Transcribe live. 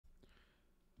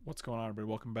What's going on, everybody?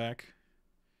 Welcome back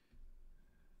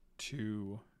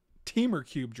to Temur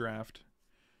Cube Draft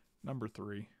number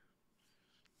 3.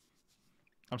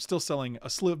 I'm still selling a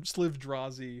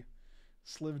Slivdrazi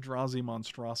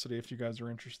monstrosity if you guys are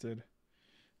interested.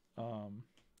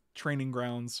 Training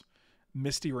grounds,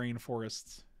 misty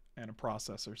rainforests, and a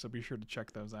processor. So be sure to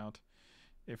check those out.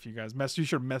 If you guys you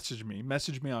should message me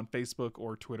on Facebook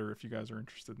or Twitter if you guys are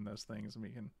interested in those things, and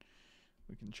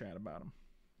we can chat about them.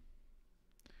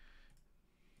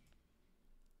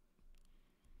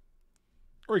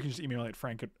 Or you can just email me at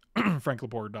frank at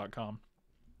franklepore.com.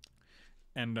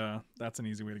 And that's an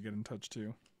easy way to get in touch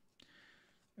too.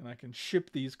 And I can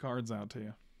ship these cards out to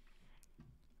you.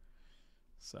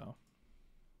 So,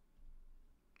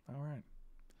 all right.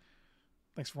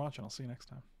 Thanks for watching. I'll see you next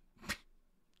time.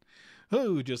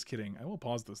 Oh, just kidding. I will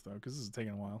pause this though, because this is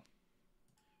taking a while.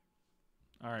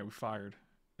 All right, we fired.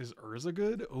 Is Urza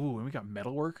good? Oh, and we got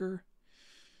Metalworker.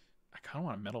 I kind of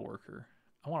want a Metalworker.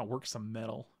 I want to work some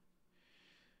metal.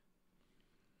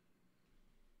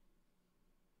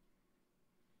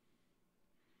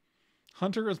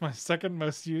 Hunter is my second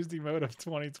most used emote of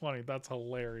 2020. That's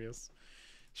hilarious.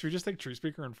 Should we just take Tree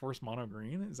Speaker and force mono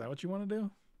green? Is that what you want to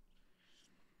do?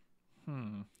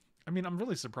 I mean, I'm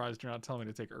really surprised you're not telling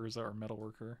me to take Urza or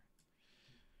Metalworker.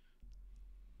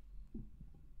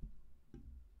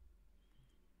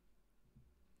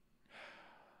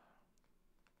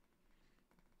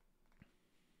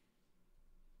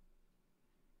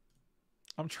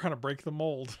 I'm trying to break the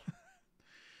mold.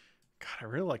 God, I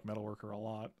really like Metalworker a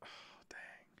lot. Oh, dang.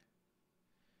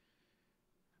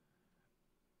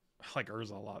 I like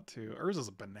Urza a lot too.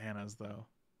 Urza's bananas though.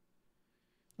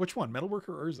 Which one? Metalworker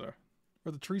or Urza?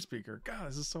 Or the Tree Speaker? God,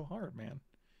 this is so hard, man.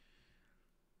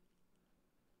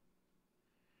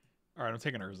 Alright, I'm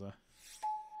taking Urza.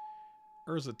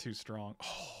 Urza too strong.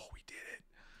 Oh, we did it.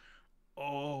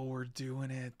 Oh, we're doing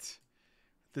it.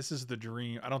 This is the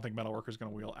dream. I don't think Metalworker's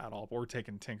going to wheel at all, but we're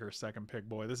taking Tinker second pick.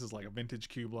 Boy, this is like a vintage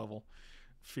cube level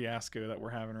fiasco that we're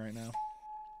having right now.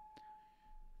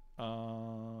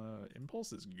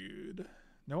 Impulse is good.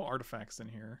 No artifacts in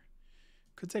here.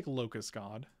 Could take Locust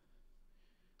God.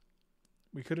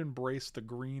 We could embrace the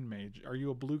green mage. Are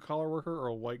you a blue collar worker or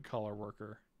a white collar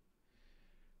worker?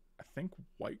 I think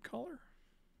white collar.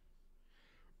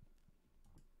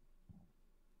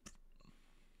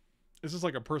 Is this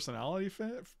like a personality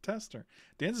fit tester?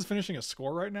 Dan's is finishing a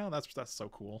score right now. That's so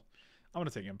cool. I'm gonna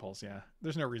take Impulse. Yeah,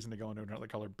 there's no reason to go into another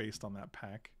color based on that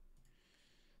pack.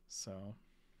 So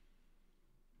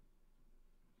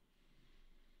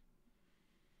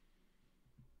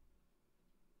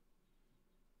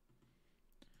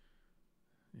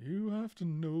you have to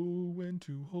know when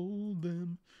to hold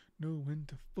them, know when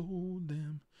to fold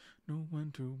them, know when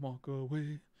to walk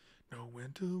away, know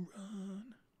when to run.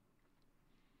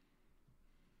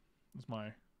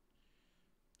 That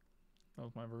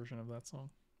was my version of that song.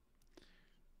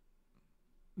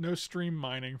 No stream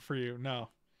mining for you. No,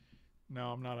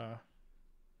 I'm not a.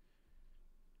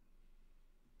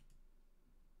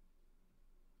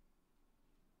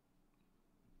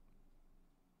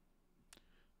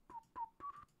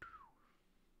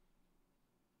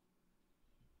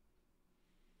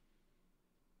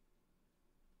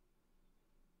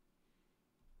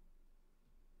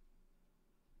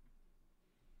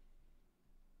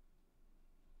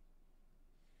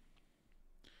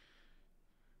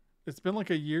 It's been like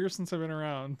a year since I've been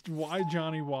around. Why,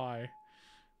 Johnny? Why?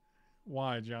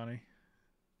 Why, Johnny?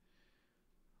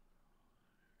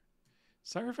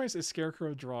 Sacrifice a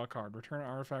Scarecrow, draw a card. Return an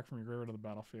artifact from your graveyard to the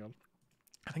battlefield.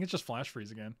 I think it's just Flash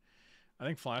Freeze again. I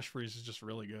think Flash Freeze is just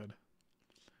really good.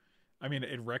 I mean,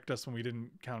 it wrecked us when we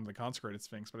didn't count the Consecrated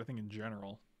Sphinx, but I think in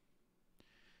general.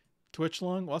 Twitch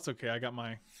Lung? Well, that's okay. I got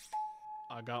my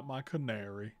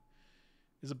Canary.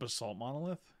 Is it Basalt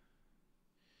Monolith?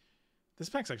 This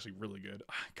pack's actually really good.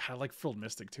 God, I like Frilled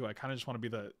Mystic too. I kind of just want to be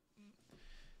the...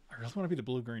 I really want to be the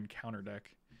blue-green counter deck.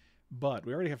 But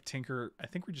we already have Tinker. I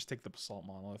think we just take the Basalt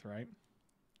Monolith, right?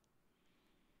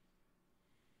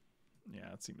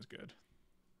 Yeah, that seems good.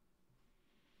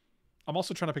 I'm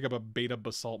also trying to pick up a beta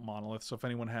Basalt Monolith, so if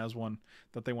anyone has one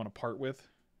that they want to part with,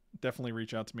 definitely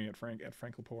reach out to me at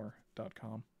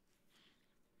franklepore.com.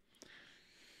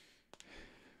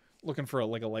 Looking for a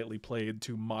lightly played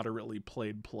to moderately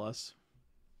played plus.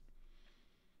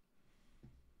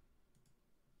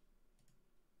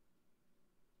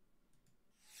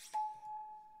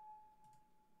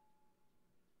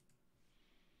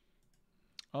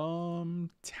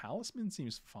 Talisman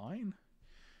seems fine.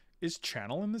 Is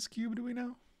Channel in this cube, do we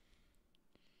know?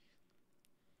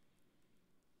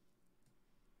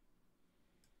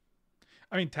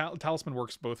 I mean, Talisman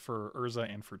works both for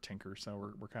Urza and for Tinker,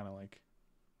 so we're kind of like...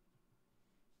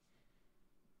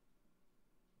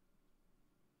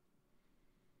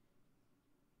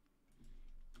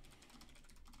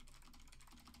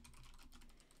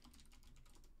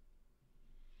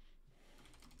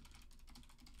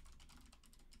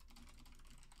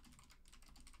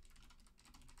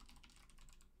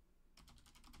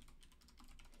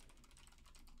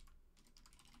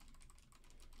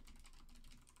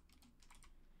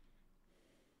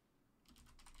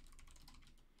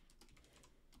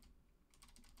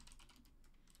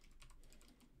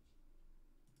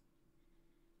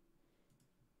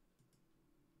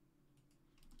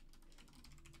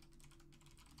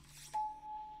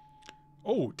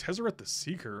 Oh, Tezzeret the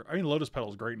Seeker. I mean, Lotus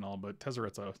Petal's great and all, but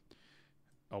Tezzeret's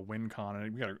a win con,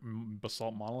 and we got a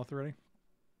Basalt Monolith already.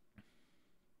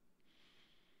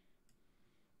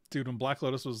 Dude, when Black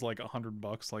Lotus was like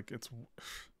 $100, like it's...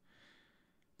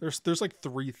 There's like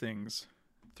three things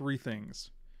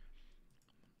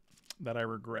that I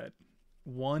regret.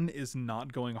 One is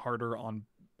not going harder on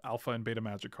alpha and beta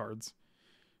magic cards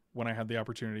when I had the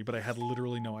opportunity, but I had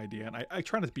literally no idea. And I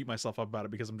try to beat myself up about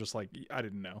it because I'm just like, I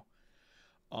didn't know.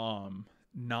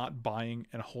 Not buying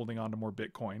and holding on to more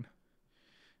Bitcoin,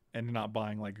 and not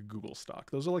buying like a Google stock.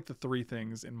 Those are like the three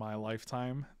things in my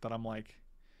lifetime that I'm like,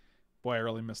 boy, I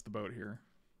really missed the boat here.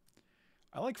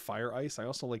 I like Fire Ice. I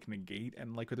also like Negate,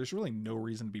 and like there's really no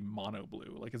reason to be mono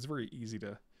blue. Like it's very easy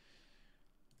to...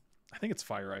 I think it's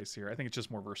Fire Ice here. I think it's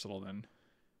just more versatile than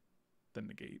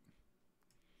Negate.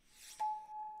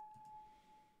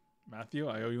 Matthew,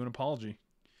 I owe you an apology.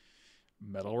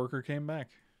 Metalworker came back.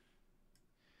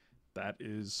 That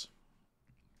is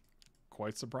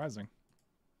quite surprising.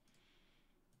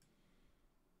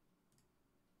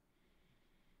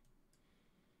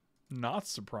 Not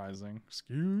surprising.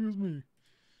 Excuse me.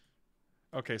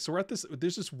 Okay, so we're at this...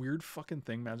 There's this weird fucking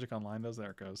thing Magic Online does.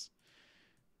 There it goes.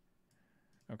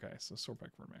 Okay, so sort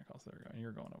back for mana cost. There we go. And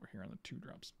you're going over here on the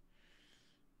 2-drops.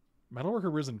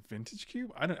 Metalworker Risen Vintage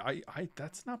Cube? I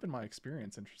that's not been my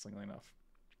experience, interestingly enough.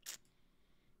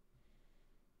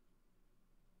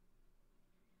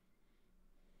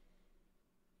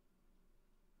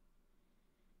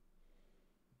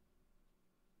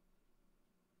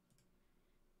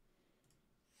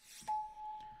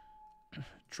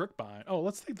 Trick Bind. Oh,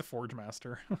 let's take the Forge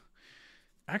Master.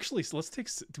 Actually, so let's take...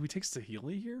 Do we take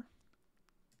Saheeli here?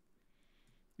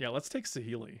 Yeah, let's take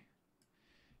Saheeli.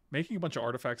 Making a bunch of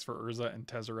artifacts for Urza and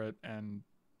Tezzeret and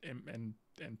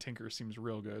Tinker seems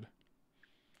real good.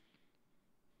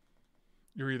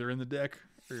 You're either in the deck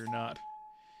or you're not.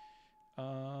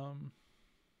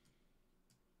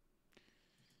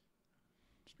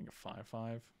 Just make a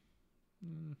 5/5.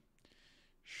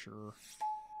 Sure.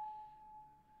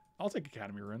 I'll take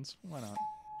Academy Ruins. Why not?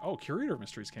 Oh, Curator of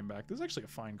Mysteries came back. This is actually a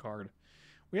fine card.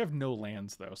 We have no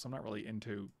lands, though, so I'm not really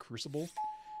into Crucible.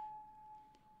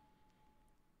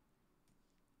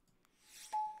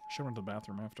 Should have went to the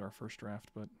bathroom after our first draft,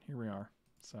 but here we are.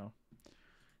 So...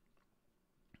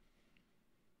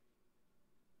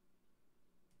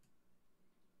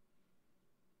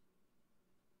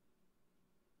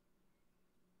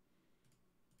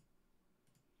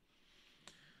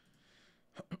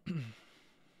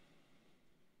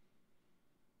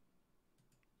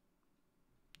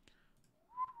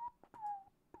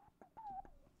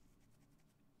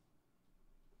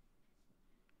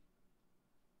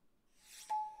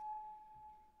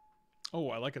 Oh,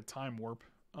 I like a Time Warp.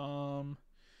 Don't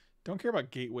care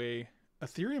about Gateway.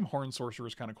 Ethereum Horn Sorcerer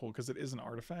is kind of cool because it is an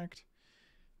artifact.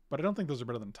 But I don't think those are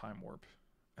better than Time Warp.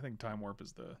 I think Time Warp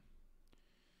is the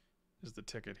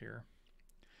ticket here.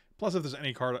 Plus, if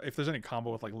there's any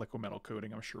combo with like Liquid Metal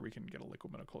Coating, I'm sure we can get a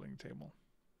Liquid Metal Coating table.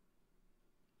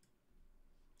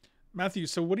 Matthew,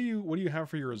 so what do you have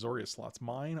for your Azoria slots?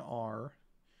 Mine are,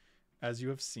 as you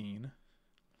have seen,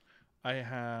 I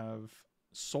have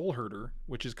Soul Herder,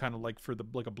 which is kind of like for the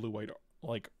like a blue-white,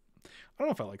 like, I don't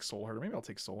know if I like Soul Herder. Maybe I'll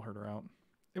take Soul Herder out.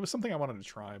 It was something I wanted to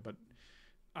try, but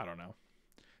I don't know.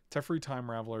 Teferi Time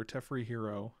Raveler, Teferi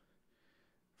Hero,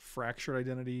 Fractured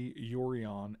Identity,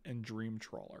 Yorion, and Dream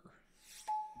Trawler.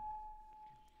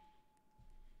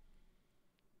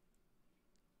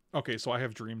 Okay, so I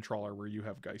have Dream Trawler where you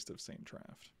have Geist of Saint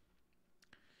Draft.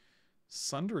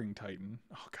 Sundering Titan.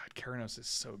 Oh god, Keranos is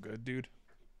so good, dude.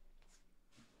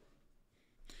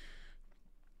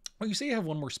 Well, you say you have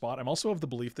one more spot. I'm also of the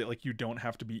belief that like you don't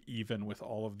have to be even with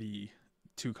all of the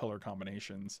 2-color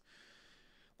combinations.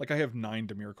 Like I have 9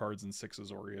 Dimir cards and 6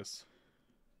 Azorius.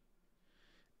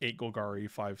 8 Golgari,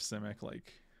 5 Simic,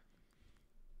 like...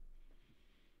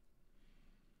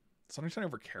 Sundering Titan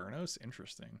over Keranos?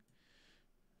 Interesting.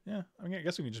 Yeah, I mean, I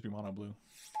guess we can just be mono blue.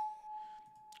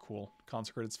 Cool.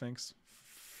 Consecrated Sphinx.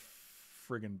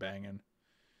 Friggin' banging.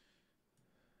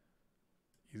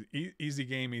 Easy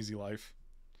game, easy life.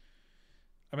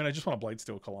 I mean, I just want a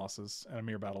Blightsteel Colossus and a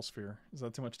Mere Battlesphere. Is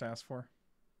that too much to ask for?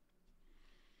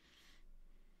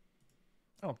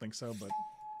 I don't think so, but,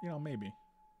 you know, maybe.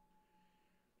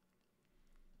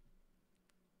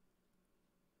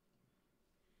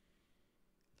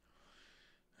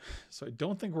 So I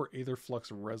don't think we're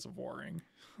Aetherflux Reservoiring.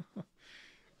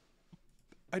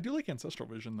 I do like Ancestral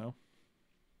Vision, though.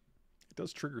 It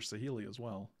does trigger Saheeli as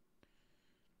well.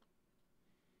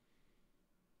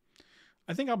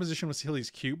 I think Opposition with Saheeli is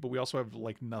cute, but we also have,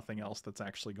 like, nothing else that's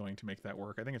actually going to make that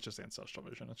work. I think it's just Ancestral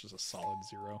Vision. It's just a solid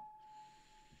 0.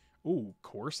 Ooh,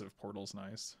 Coercive Portal's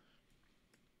nice.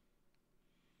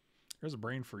 Here's a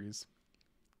Brain Freeze.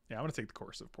 Yeah, I'm going to take the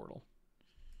Coercive Portal.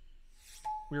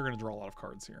 We are going to draw a lot of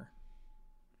cards here.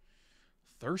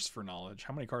 Thirst for Knowledge.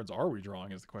 How many cards are we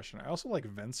drawing is the question. I also like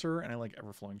Venser and I like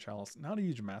Everflowing Chalice. Not a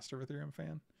huge Master of Ethereum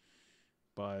fan,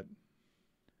 but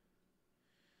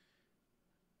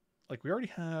like we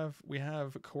have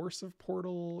Coercive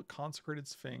Portal, Consecrated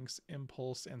Sphinx,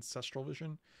 Impulse, Ancestral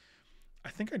Vision. I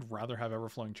think I'd rather have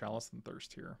Everflowing Chalice than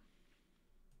Thirst here.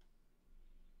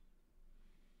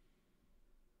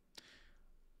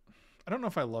 I don't know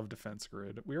if I love Defense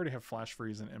Grid. We already have Flash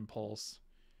Freeze and Impulse.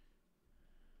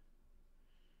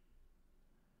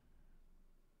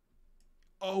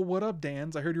 Oh, what up,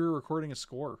 Dans? I heard you were recording a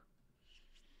score.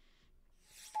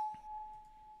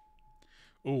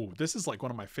 Oh, this is like one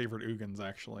of my favorite Ugins,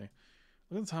 actually.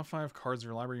 Look at the top 5 cards of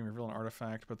your library. You reveal an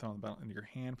artifact, put them on the bottom into your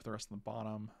hand, put the rest on the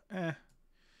bottom. That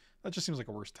just seems like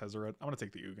a worse Tezzeret. I'm going to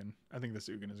take the Ugin. I think this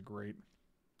Ugin is great.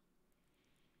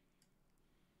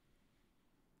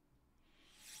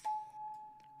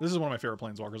 This is one of my favorite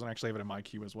Planeswalkers, and I actually have it in my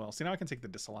queue as well. See, now I can take the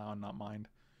Disallow and not mind.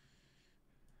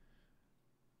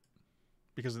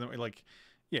 Because, like,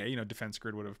 yeah, you know, Defense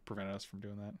Grid would have prevented us from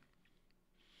doing that.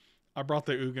 I brought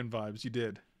the Ugin vibes. You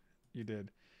did. You did.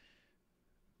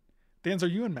 Dans, are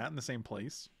you and Matt in the same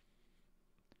place?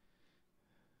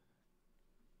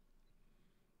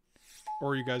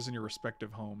 Or are you guys in your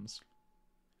respective homes?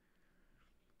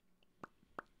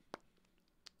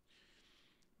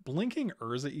 Blinking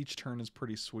Urza each turn is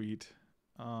pretty sweet.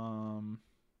 That's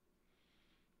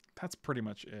pretty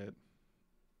much it.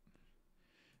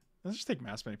 Let's just take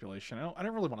Mass Manipulation. I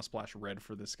don't really want to splash red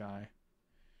for this guy.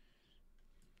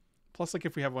 Plus, like,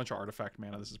 if we have a bunch of artifact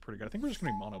mana, this is pretty good. I think we're just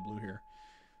going to be mono blue here.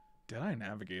 Deadeye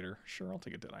Navigator. Sure, I'll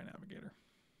take a Deadeye Navigator.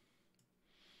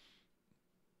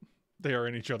 They are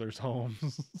in each other's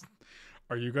homes.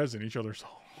 Are you guys in each other's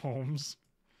homes?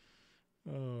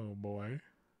 Oh, boy.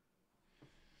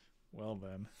 Well,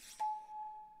 then.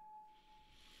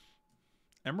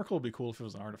 Emrakul would be cool if it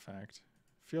was an artifact.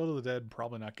 Field of the Dead,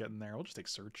 probably not getting there. We'll just take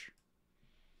Search.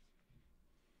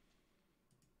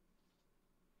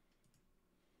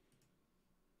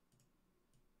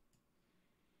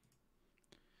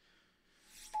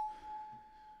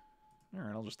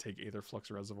 Alright, I'll just take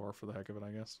Aetherflux Reservoir for the heck of it,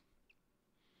 I guess.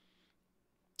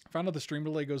 Found out the stream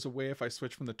delay goes away if I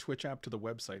switch from the Twitch app to the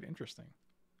website. Interesting.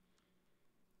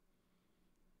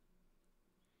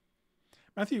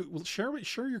 Matthew,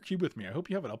 share your cube with me. I hope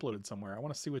you have it uploaded somewhere. I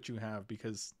want to see what you have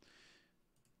because,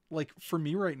 like, for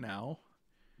me right now,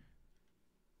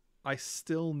 I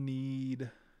still need,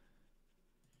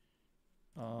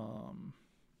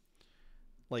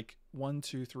 like 1,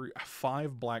 2, 3,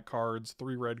 5 black cards,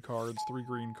 3 red cards, 3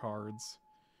 green cards,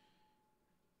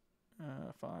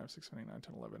 5, 6, 7, 8, 9,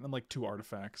 10, 11, and like 2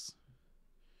 artifacts.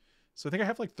 So I think I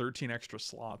have like 13 extra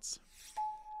slots.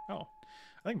 Oh,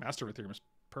 I think Master of Ethereum is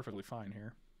perfectly fine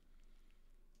here.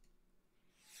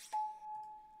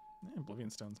 Oblivion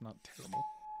Stone's not terrible.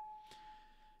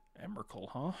 Emrakul,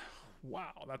 huh?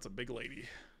 Wow, that's a big lady.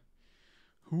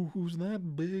 Who's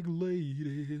that big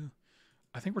lady?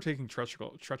 I think we're taking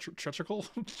Treachical.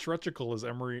 Treachical is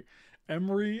Emery and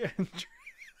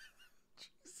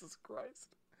Jesus Christ.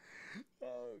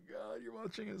 Oh God, you're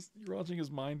watching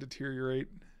his mind deteriorate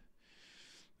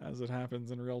as it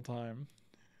happens in real time.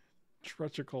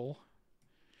 Treachical.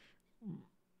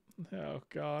 Oh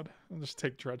God, I'll just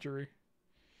take Treachery.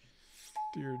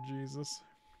 Dear Jesus.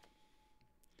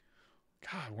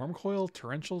 God, Wormcoil,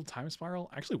 Torrential, Time Spiral.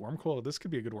 Actually, Wormcoil, this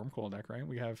could be a good Wormcoil deck, right?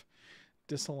 We have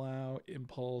Disallow,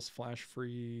 Impulse, Flash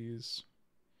Freeze.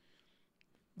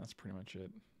 That's pretty much it.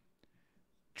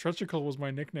 Treachical was my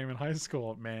nickname in high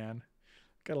school, man.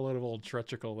 Got a load of old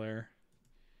Treachical there.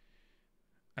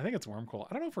 I think it's Wormcoil.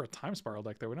 I don't know if we're a Time Spiral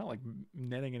deck, though. We're not, like,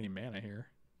 netting any mana here.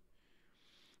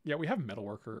 Yeah, we have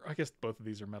Metalworker. I guess both of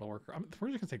these are Metalworker. We're just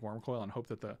going to take Worm Coil and hope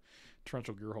that the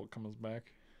Torrential Gearhulk comes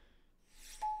back.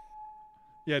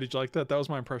 Yeah, did you like that? That was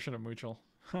my impression of Moochel.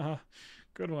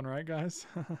 Good one, right, guys?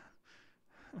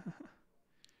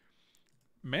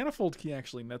 Manifold Key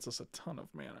actually nets us a ton of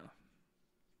mana.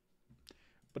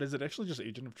 But is it actually just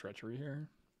Agent of Treachery here?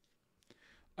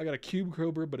 I got a Cube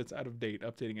Cobra, but it's out of date.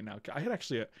 Updating it now.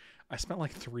 I spent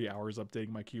like 3 hours updating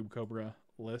my Cube Cobra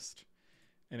list.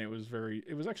 And it was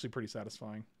actually pretty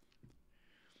satisfying.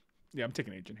 Yeah, I'm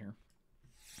taking Agent here.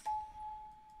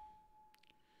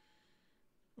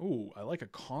 Ooh, I like a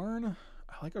Karn.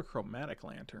 I like a Chromatic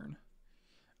Lantern.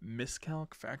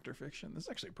 Miscalc, Factor Fiction. This is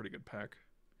actually a pretty good pack.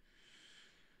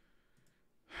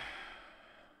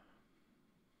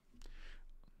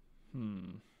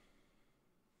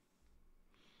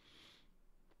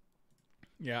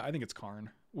 Yeah, I think it's Karn.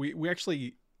 We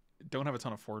actually don't have a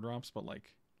ton of 4-drops, but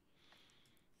like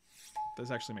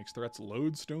this actually makes threats.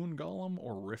 Lodestone Golem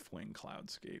or Riftwing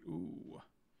Cloudskate. Ooh.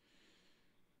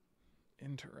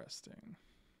 Interesting.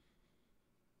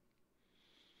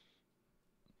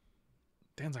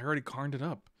 Dan's, I already Karned it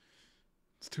up.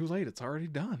 It's too late. It's already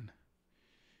done.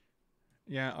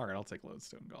 Yeah, alright, I'll take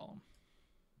Lodestone Golem.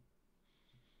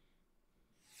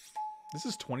 This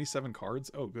is 27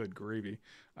 cards? Oh, good. Gravy.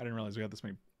 I didn't realize we had this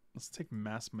many. Let's take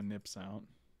Mass Manips out.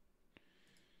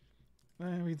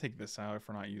 We can take this out if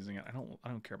we're not using it. I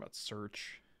don't care about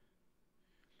Search.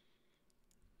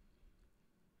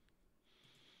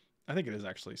 I think it is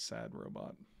actually Sad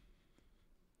Robot.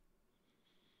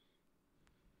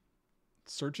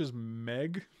 Search is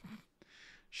Meg.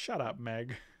 Shut up,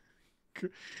 Meg.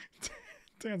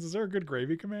 Dance, is there a good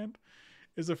gravy command?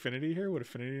 Is Affinity here? Would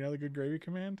Affinity know the good gravy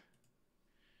command?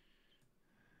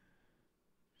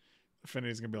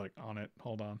 Affinity's gonna be like, on it.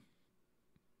 Hold on.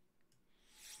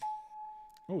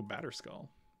 Oh, Batterskull.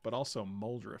 But also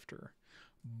Moldrifter.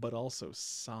 But also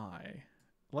Psy.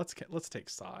 Let's take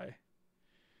Psy.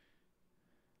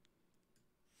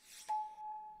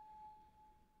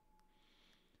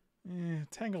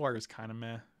 Tanglear is kind of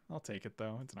meh. I'll take it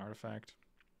though. It's an artifact.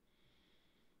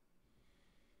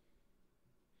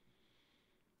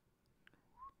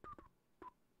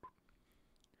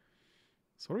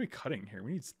 So what are we cutting here?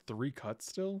 We need 3 cuts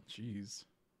still? Jeez.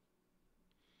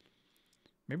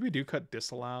 Maybe we do cut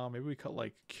Disallow. Maybe we cut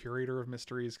like Curator of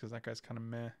Mysteries because that guy's kind of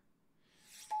meh.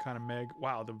 Kind of meg.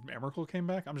 Wow, the Emrakul came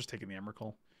back? I'm just taking the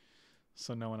Emrakul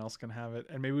so no one else can have it.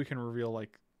 And maybe we can reveal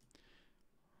like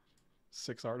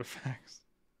 6 artifacts.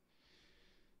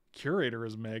 Curator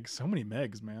is meg. So many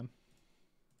megs, man.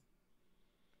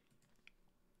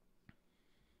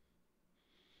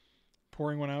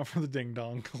 Pouring one out for the ding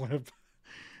dong clip.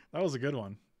 That was a good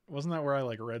one. Wasn't that where I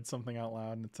like read something out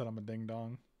loud and it said I'm a ding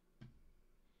dong?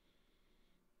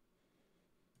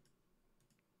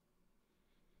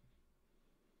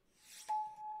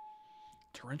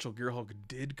 Torrential Gearhulk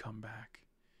did come back.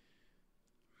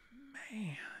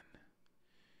 Man.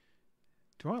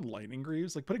 Do I want Lightning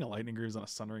Greaves? Like putting a Lightning Greaves on a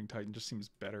Sundering Titan just seems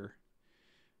better.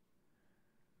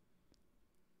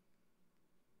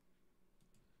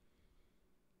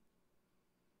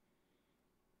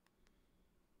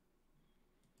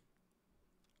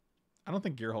 I don't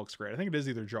think Gearhulk's great. I think it is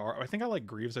either Jar. I think I like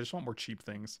Greaves. I just want more cheap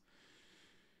things.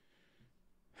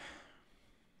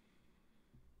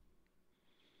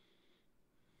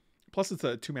 Plus, it's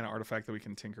a 2-mana artifact that we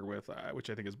can tinker with, which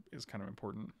I think is kind of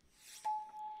important.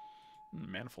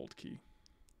 Manifold Key.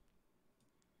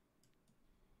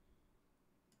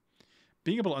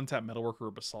 Being able to untap Metalworker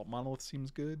or Basalt Monolith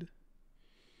seems good.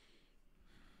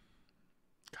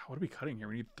 God, what are we cutting here?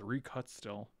 We need 3 cuts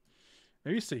still.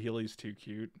 Maybe Saheeli's too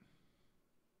cute.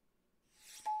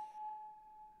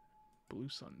 Blue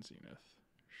Sun Zenith.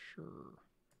 Sure.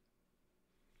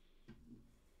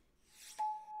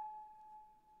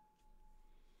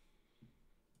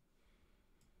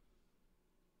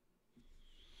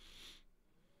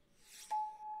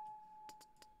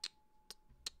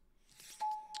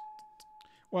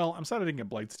 Well, I'm sad I didn't get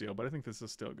Blightsteel, but I think this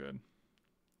is still good.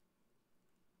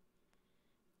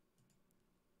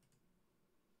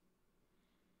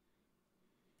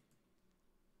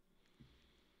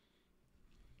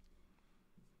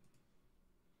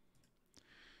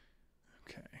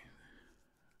 Okay.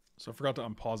 So I forgot to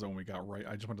unpause it when we got right.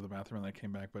 I just went to the bathroom and I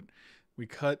came back, but we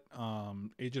cut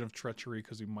Agent of Treachery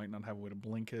because we might not have a way to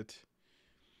blink it.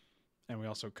 And we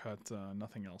also cut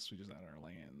nothing else. We just added our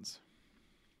lands.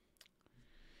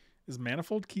 Is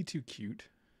Manifold Key too cute?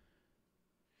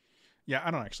 Yeah,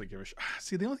 I don't actually give a shit.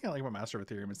 See, the only thing I like about Master of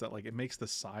Ethereum is that like it makes the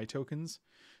Psy tokens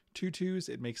 2/2s.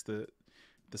 It makes the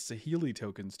Saheeli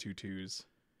tokens 2/2s.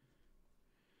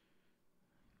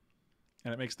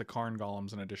 And it makes the Karn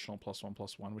Golems an additional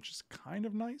 +1/+1, which is kind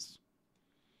of nice.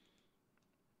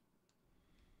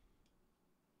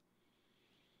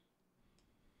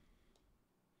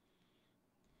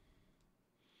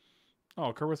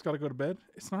 Oh, Kerwit's got to go to bed?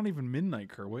 It's not even midnight,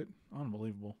 Kerwit.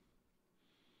 Unbelievable.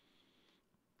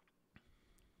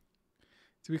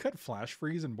 Do we cut Flash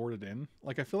Freeze and board it in?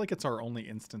 Like, I feel like it's our only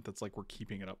instant that's like we're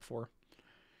keeping it up for.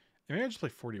 And maybe I just play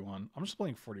 41. I'm just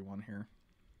playing 41 here.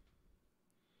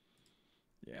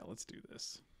 Yeah, let's do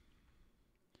this.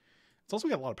 It's also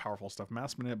got a lot of powerful stuff.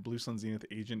 Mass Minute, Blue Sun Zenith,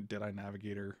 Agent, Deadeye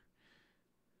Navigator.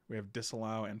 We have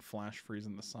Disallow and Flash Freeze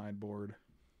in the sideboard.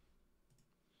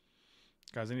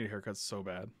 Guys, I need a haircut so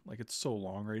bad. Like, it's so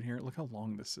long right here. Look how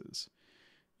long this is.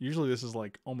 Usually this is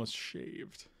like almost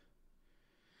shaved.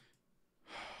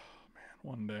 Man,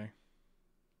 one day.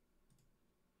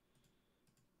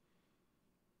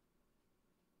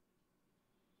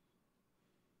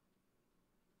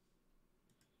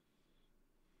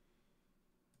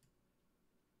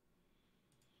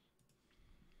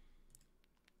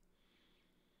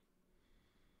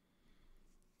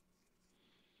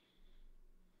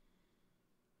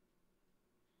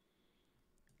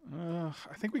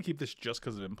 I think we keep this just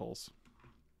because of Impulse.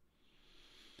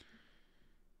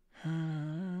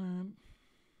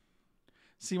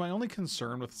 See, my only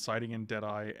concern with siding in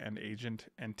Deadeye and Agent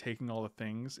and taking all the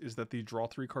things is that the draw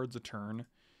 3 cards a turn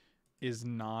is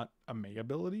not a May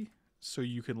ability, so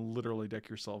you can literally deck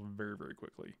yourself very, very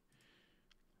quickly.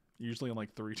 Usually in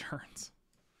like 3 turns.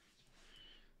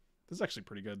 This is actually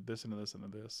pretty good. This into this into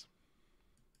this.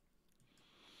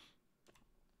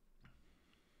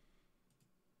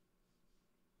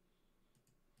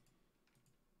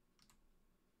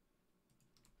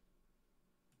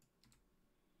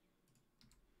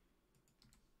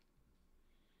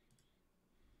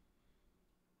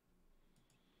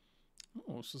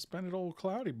 Oh, suspended old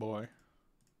Cloudy Boy.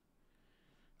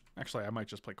 Actually, I might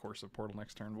just play Coercive Portal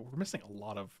next turn, but we're missing a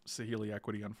lot of Saheeli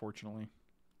equity, unfortunately.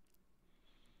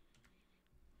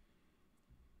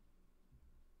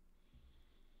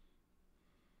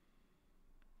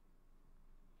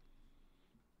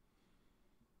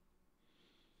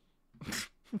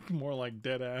 More like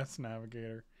Dead-Ass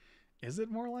Navigator. Is it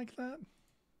more like that?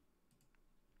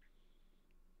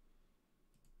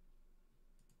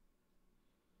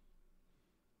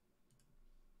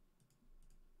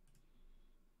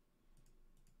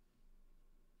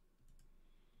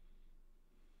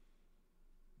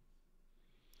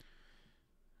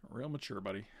 Real mature,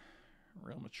 buddy.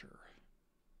 Real mature.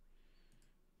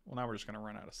 Well, now we're just going to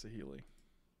run out of Saheeli.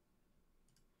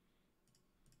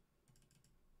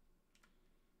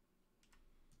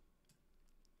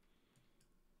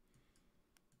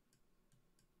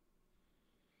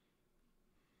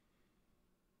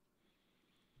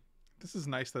 This is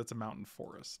nice that it's a mountain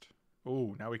forest.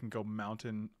 Oh, now we can go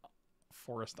mountain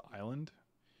forest island.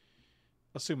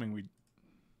 Assuming we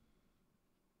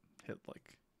hit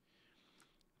like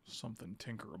something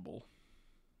tinkerable.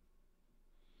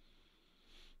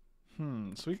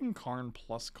 So we can Karn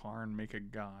plus Karn, make a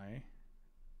guy.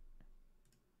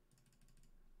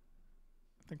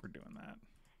 I think we're doing that.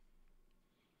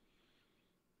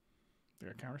 They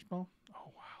got counterspell?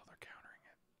 Oh wow, they're countering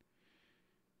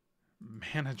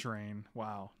it. Mana drain.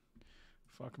 Wow.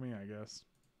 Fuck me, I guess.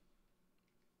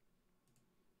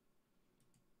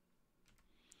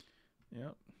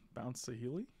 Yep. Bounce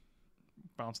Saheeli.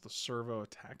 Bounce the servo,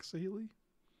 attack Saheeli.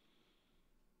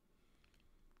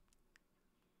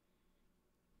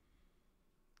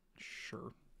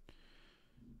 Sure.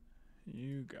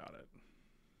 You got it.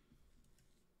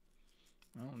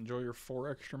 Well, enjoy your 4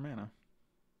 extra mana.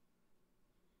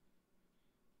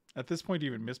 At this point,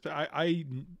 even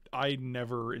I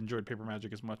never enjoyed paper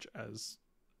Magic as much as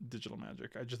digital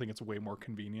Magic. I just think it's way more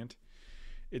convenient.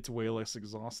 It's way less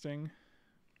exhausting.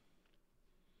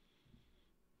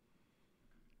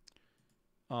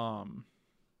 Do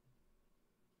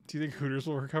you think Hooters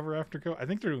will recover after Go? I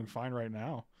think they're doing fine right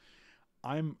now.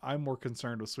 I'm more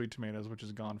concerned with Sweet Tomatoes, which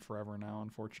is gone forever now,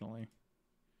 unfortunately.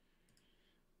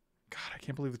 God, I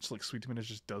can't believe it's like Sweet Tomatoes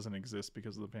just doesn't exist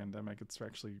because of the pandemic. It's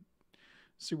actually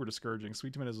super discouraging.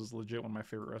 Sweet Tomatoes is legit one of my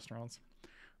favorite restaurants.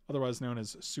 Otherwise known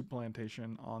as Soup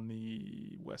Plantation on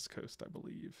the West Coast, I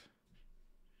believe.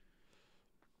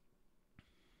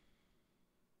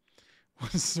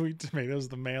 Was Sweet Tomatoes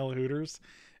the male Hooters?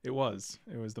 It was.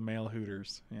 It was the male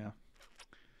Hooters. Yeah.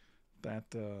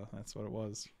 That's what it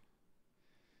was.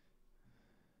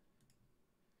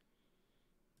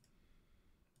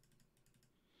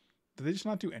 Did they just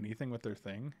not do anything with their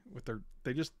thing?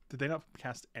 Did they not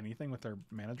cast anything with their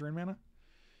mana drain mana?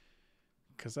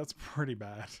 Because that's pretty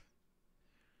bad.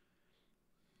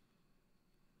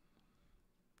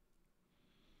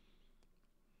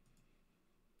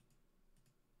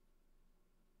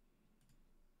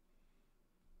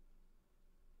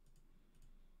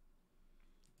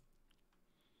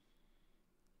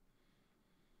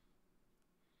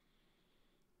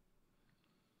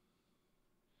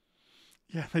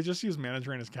 Yeah, they just use Mana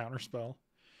Drain as counterspell.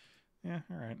 Yeah,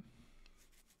 alright.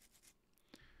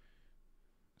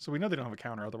 So we know they don't have a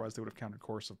counter, otherwise they would have countered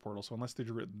Coercive Portal. So unless they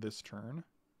drew it this turn.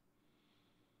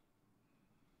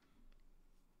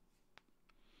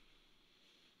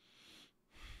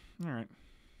 Alright.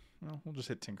 Well, we'll just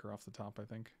hit Tinker off the top, I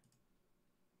think.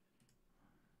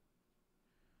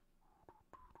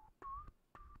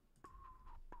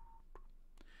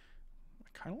 I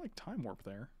kind of like Time Warp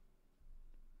there.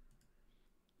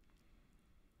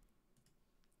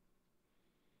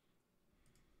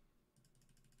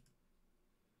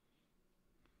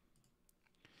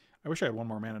 I wish I had one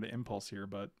more mana to Impulse here,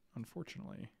 but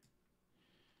unfortunately,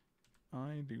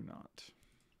 I do not.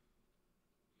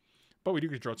 But we do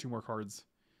get to draw 2 more cards.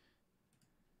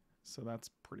 So that's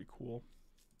pretty cool.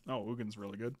 Oh, Ugin's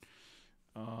really good.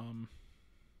 Oh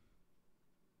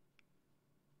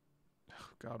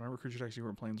God, whenever creature attacks you or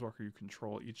a planeswalker you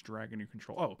control, each dragon you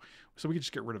control. Oh, so we could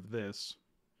just get rid of this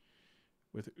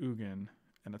with Ugin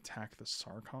and attack the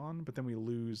Sarkhan, but then we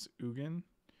lose Ugin.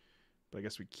 But I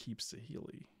guess we keep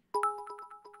Saheeli.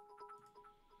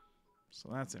 So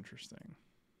that's interesting.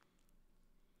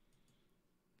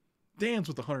 Dance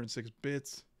with 106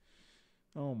 bits.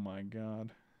 Oh my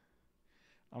God.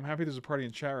 I'm happy there's a party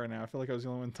in chat right now. I feel like I was the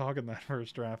only one talking that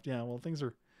first draft. Yeah, well, things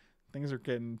are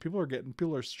getting, people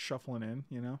are shuffling in,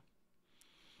 you know?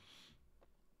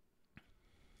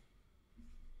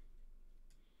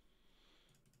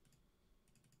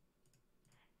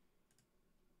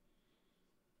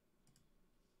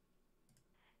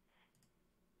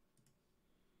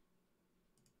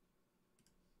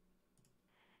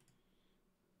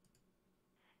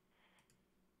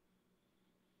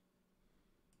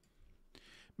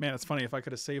 Man, it's funny. If I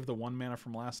could have saved the 1 mana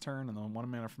from last turn and the 1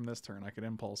 mana from this turn, I could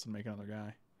Impulse and make another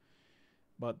guy.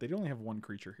 But they only have 1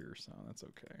 creature here, so that's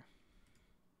okay.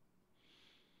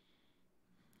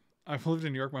 I've lived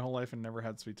in New York my whole life and never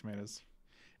had sweet tomatoes.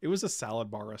 It was a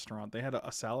salad bar restaurant. They had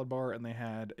a salad bar and they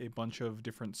had a bunch of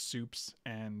different soups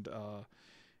and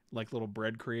like little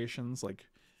bread creations, like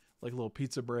little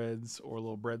pizza breads or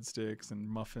little breadsticks and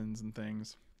muffins and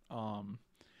things.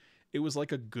 It was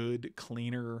like a good,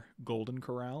 cleaner Golden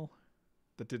Corral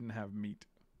that didn't have meat.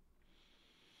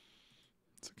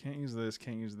 So can't use this,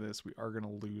 can't use this. We are going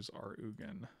to lose our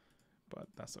Ugin, but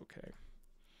that's okay.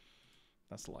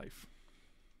 That's life.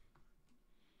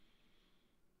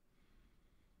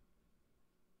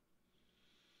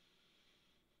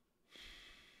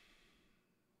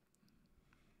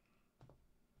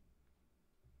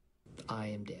 I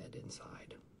am dead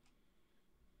inside.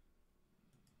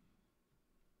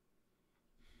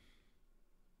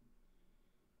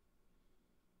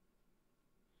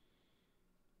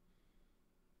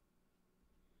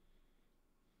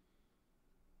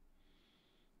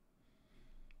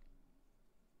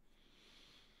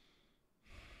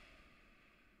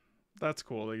 That's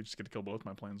cool. They just get to kill both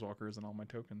my planeswalkers and all my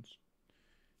tokens.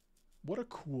 What a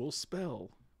cool spell.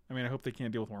 I mean, I hope they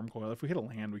can't deal with Wormcoil. If we hit a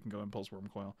land, we can go Impulse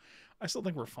Wormcoil. I still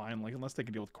think we're fine. Like, unless they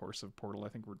can deal with Coercive Portal, I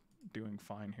think we're doing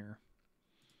fine here.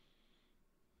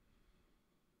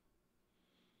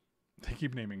 They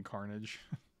keep naming Carnage.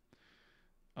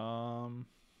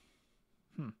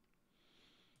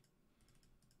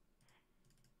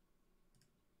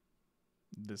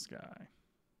 This guy.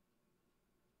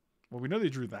 Well, we know they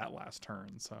drew that last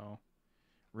turn, so...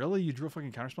 Really? You drew a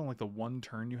fucking counterspell on, like, the 1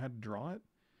 turn you had to draw it?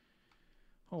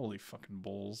 Holy fucking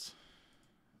bulls.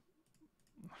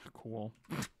 Cool.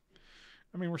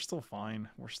 I mean, we're still fine.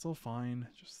 We're still fine.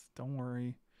 Just don't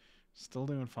worry. Still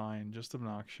doing fine. Just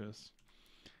obnoxious.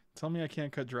 Tell me I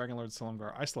can't cut Dragonlord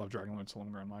Silumgar. I still have Dragonlord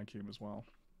Silumgar on my cube as well.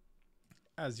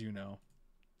 As you know.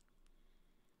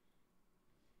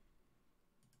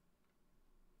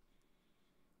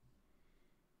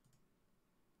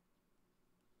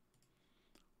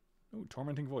 Ooh,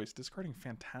 Tormenting Voice. Discarding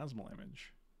Phantasmal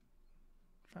Image.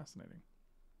 Fascinating.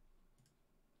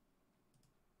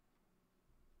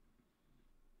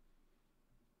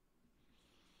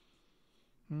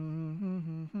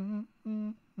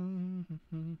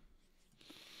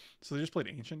 So they just played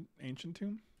Ancient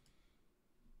Tomb?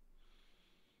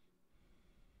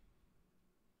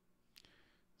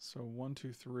 So 1,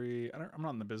 2, 3. I'm not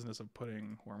in the business of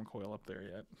putting Wormcoil up there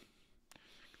yet.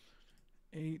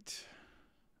 8.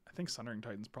 I think Sundering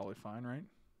Titan's probably fine, right?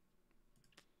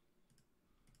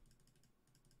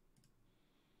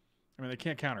 I mean, they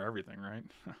can't counter everything, right?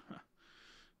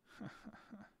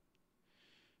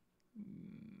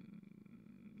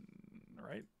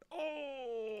 Right?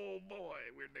 Oh, boy,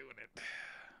 we're doing it.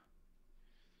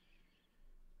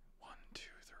 1, 2,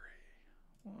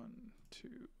 3. 1, 2,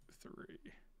 3.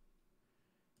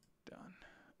 Done.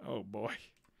 Oh boy.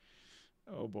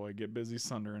 Oh boy, get busy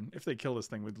sundering. If they kill this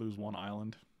thing, we'd lose one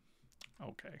island.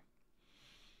 Okay.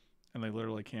 And they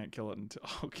literally can't kill it until...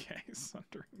 Okay,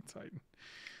 Sundering Titan.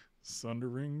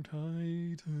 Sundering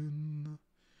Titan,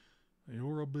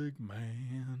 you're a big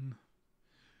man.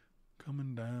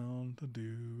 Coming down to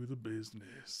do the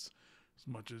business as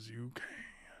much as you can.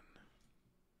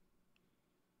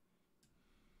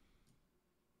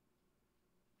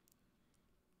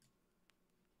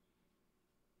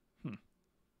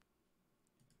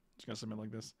 Just gonna submit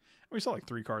like this. We saw like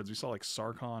 3 cards. We saw like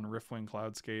Sarkhan, Riftwing,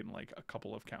 Cloudskate, and like a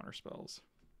couple of counter spells.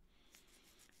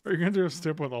 Are you gonna do a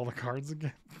stip with all the cards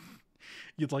again?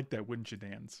 You'd like that, wouldn't you,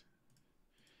 Dans?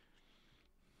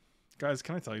 Guys,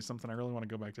 can I tell you something? I really want to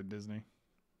go back to Disney.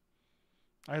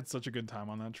 I had such a good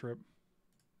time on that trip.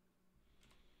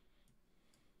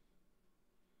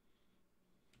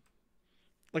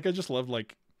 Like, I just loved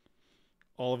like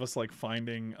all of us like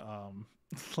finding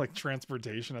like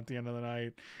transportation at the end of the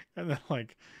night, and then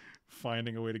like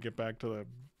finding a way to get back to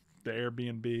the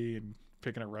Airbnb and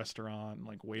picking a restaurant and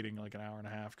like waiting like an hour and a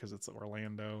half because it's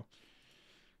Orlando.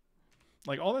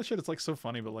 Like all that shit, it's like so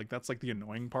funny, but like that's like the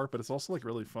annoying part, but it's also like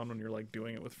really fun when you're like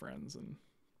doing it with friends. And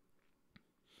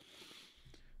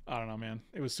I don't know, man,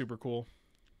 it was super cool.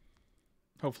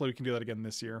 Hopefully we can do that again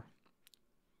this year.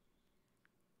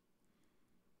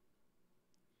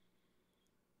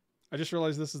 I just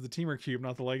realized this is the Temur cube,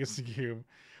 not the Legacy cube.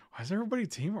 Why is everybody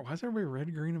Temur? Why is everybody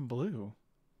red, green, and blue?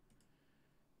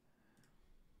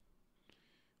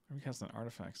 Maybe cast an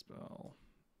artifact spell.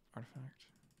 Artifact?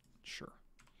 Sure.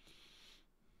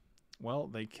 Well,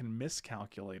 they can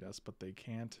miscalculate us, but they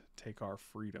can't take our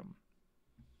freedom.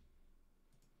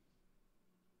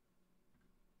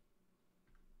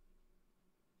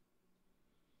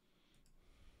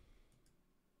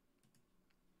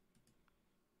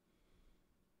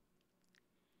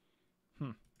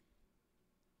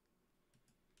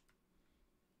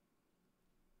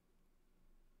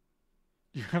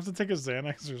 You have to take a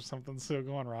Xanax or something so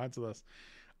go on rides with us.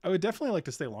 I would definitely like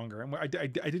to stay longer. And I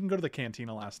didn't go to the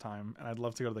cantina last time, and I'd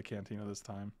love to go to the cantina this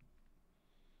time.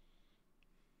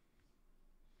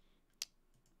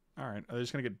 All right, are they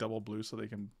just gonna get double blue so they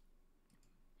can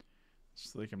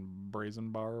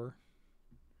brazen bar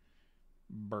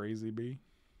brazy B?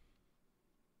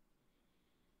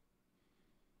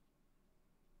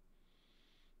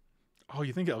 Oh,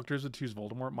 you think Elkters would choose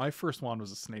Voldemort? My first wand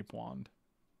was a Snape wand.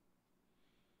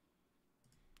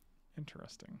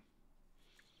 Interesting.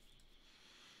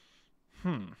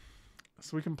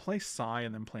 So we can play Psy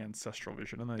and then play Ancestral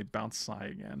Vision, and then they bounce Psy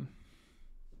again.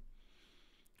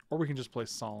 Or we can just play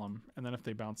Solemn, and then if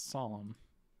they bounce Solemn,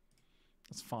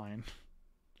 that's fine.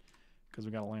 Because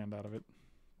we got a land out of it.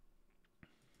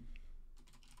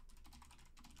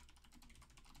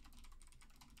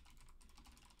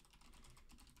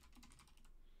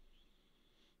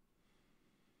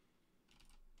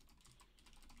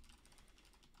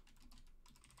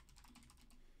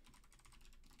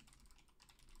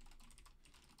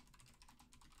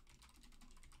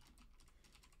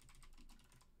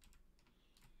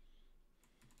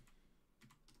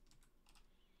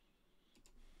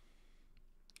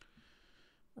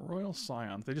 Royal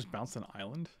Scions. They just bounced an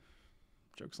island?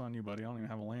 Joke's on you, buddy. I don't even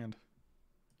have a land.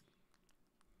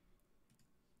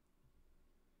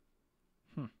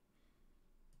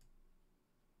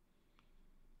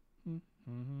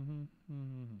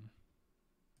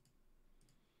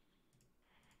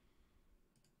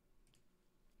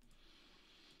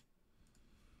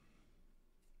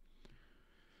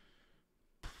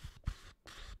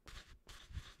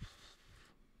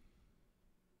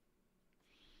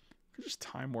 Could just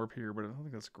time warp here, but I don't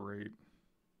think that's great.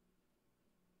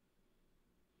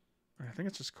 I think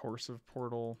it's just Coercive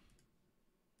Portal,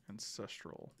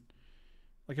 Ancestral.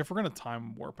 Like, if we're going to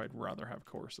time warp, I'd rather have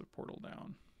Coercive Portal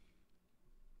down.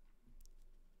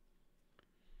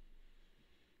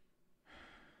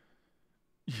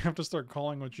 You have to start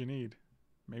calling what you need.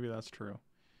 Maybe that's true.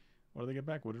 What do they get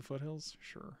back? Wooded Foothills?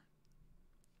 Sure.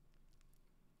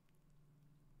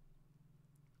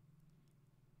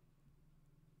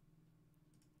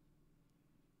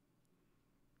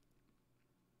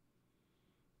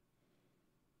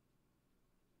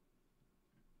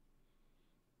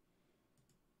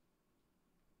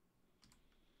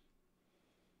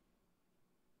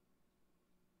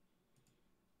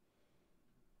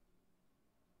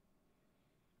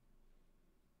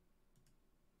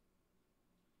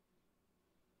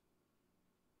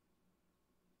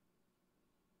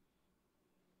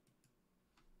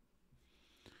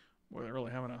 Boy, they're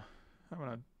really having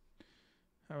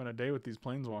a day with these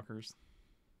planeswalkers.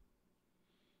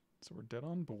 So we're dead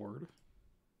on board.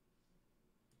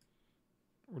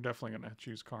 We're definitely going to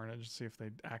choose Carnage. See if they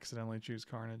accidentally choose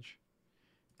Carnage.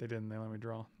 If they didn't, they let me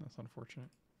draw. That's unfortunate.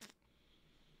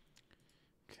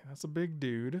 Okay, that's a big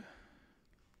dude.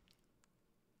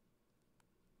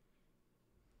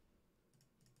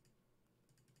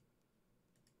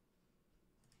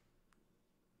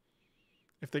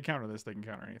 If they counter this, they can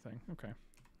counter anything. Okay.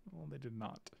 Well, they did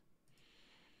not.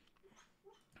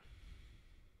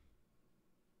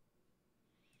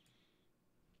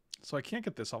 So I can't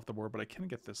get this off the board, but I can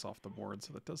get this off the board,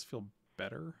 so that does feel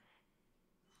better.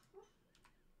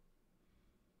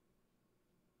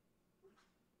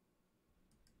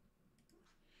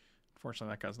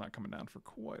 Unfortunately, that guy's not coming down for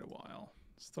quite a while.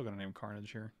 Still got to name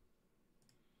Carnage here.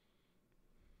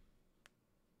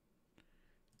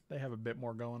 They have a bit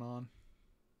more going on.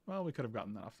 Well, we could have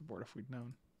gotten that off the board if we'd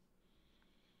known.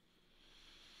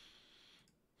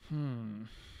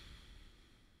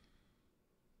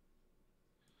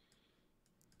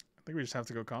 I think we just have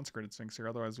to go Consecrated Sphinx here,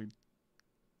 otherwise we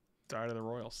die to the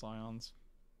Royal Scions.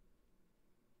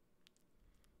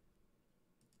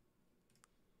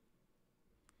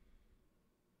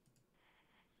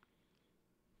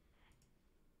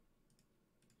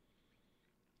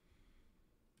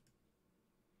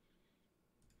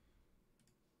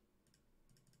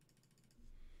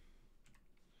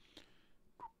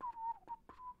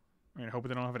 I mean, I hope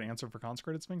they don't have an answer for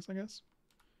Consecrated Sphinx, I guess.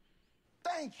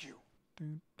 Thank you.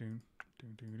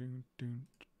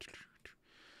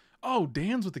 Oh,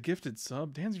 Dan's with the gifted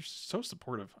sub. Dan's, you're so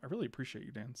supportive. I really appreciate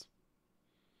you, Dan's.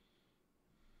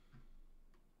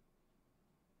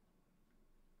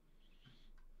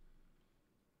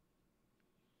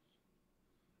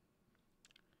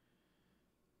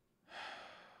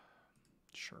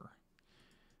 Sure.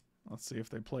 Let's see if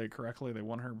they play it correctly. They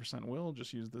 100% will.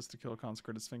 Just use this to kill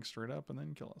Consecrated Sphinx straight up and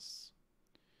then kill us.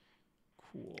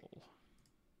 Cool.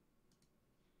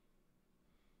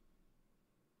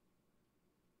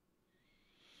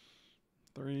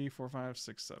 Three, 4, 5,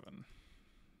 6, 7.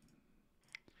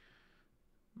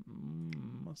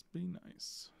 Must be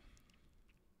nice.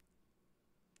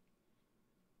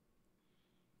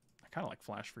 I kind of like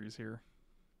Flash Freeze here.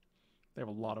 They have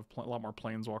a lot more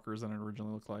Planeswalkers than it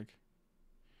originally looked like.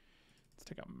 Let's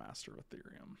take a Master of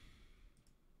Ethereum.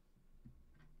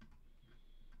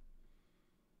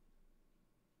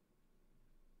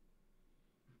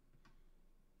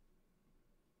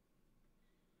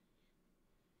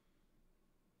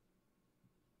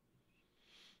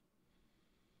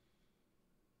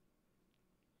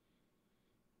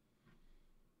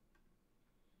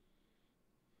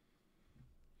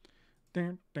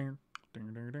 Dun, dun,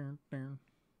 dun, dun, dun, dun.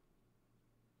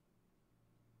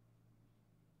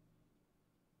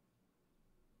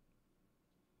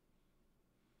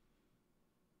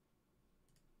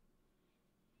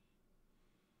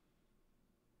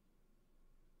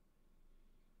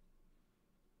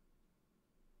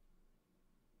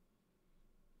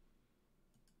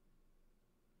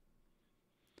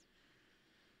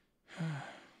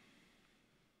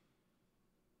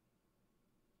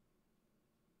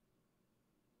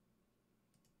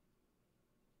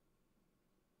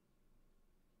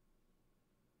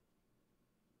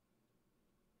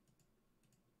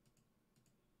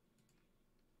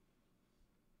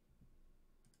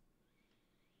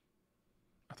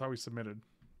 I thought we submitted.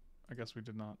 I guess we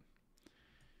did not.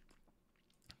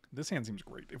 This hand seems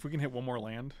great. If we can hit one more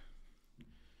land.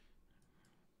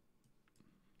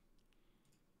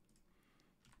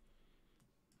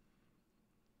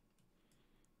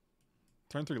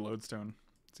 Turn 3 Lodestone.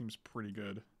 Seems pretty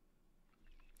good.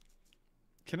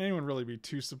 Can anyone really be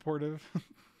too supportive?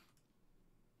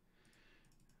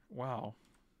 Wow.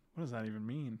 What does that even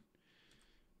mean?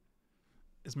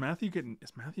 Is Matthew getting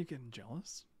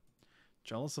jealous?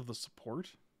 Jealous of the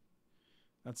support?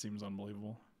 That seems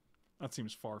unbelievable. That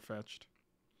seems far-fetched.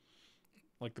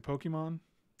 Like the Pokemon?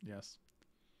 Yes.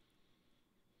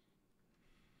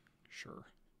 Sure.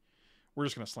 We're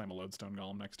just going to slam a Lodestone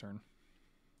Golem next turn.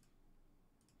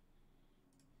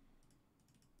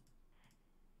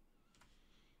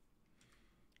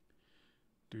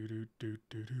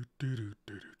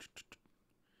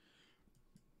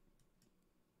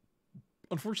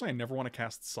 Unfortunately, I never want to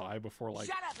cast Psy before, like,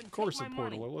 core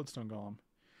support or Lodestone Golem.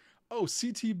 Oh,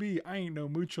 CTB, I ain't no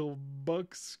mutual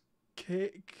Bucks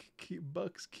keycap.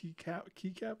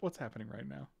 What's happening right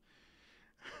now?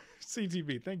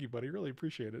 CTB, thank you, buddy. Really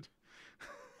appreciate it.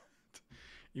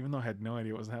 Even though I had no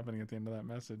idea what was happening at the end of that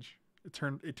message. It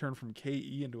turned from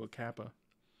KE into a Kappa.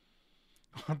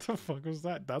 What the fuck was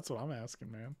that? That's what I'm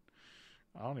asking, man.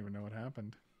 I don't even know what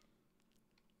happened.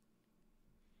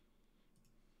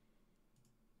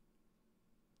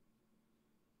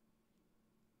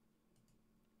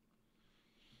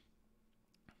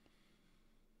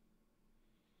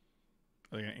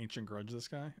 Are they gonna Ancient Grudge this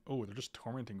guy? Oh, they're just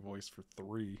Tormenting Voice for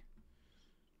 3.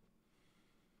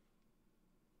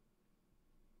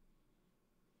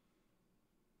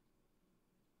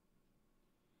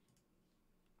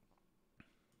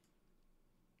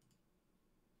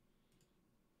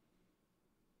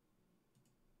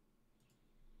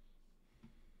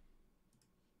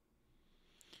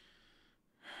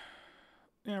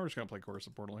 Yeah, we're just gonna play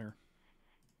Corrosive Portal here.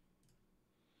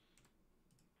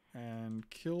 And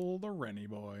kill the Rennie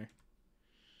boy.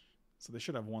 So they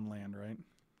should have 1 land, right?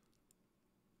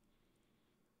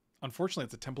 Unfortunately,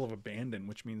 it's a Temple of Abandon,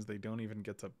 which means they don't even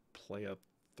get to play a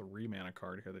 3 mana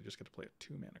card here. They just get to play a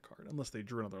 2 mana card, unless they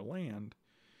drew another land.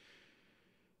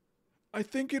 I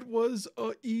think it was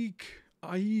a Eek.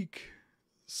 Aik.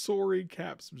 Sorry,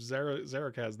 Caps.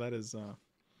 Zarakaz, that is,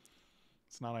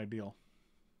 it's not ideal.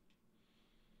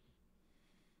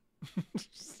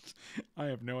 I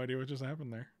have no idea what just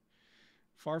happened there.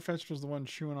 Farfetch'd was the one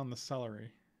chewing on the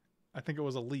celery. I think it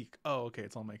was a leak. Oh, okay,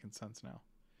 it's all making sense now.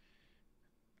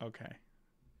 Okay.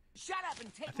 Shut up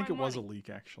and take I think my it was a money. leak,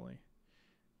 actually.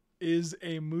 Is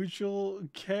a mutual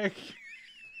keck...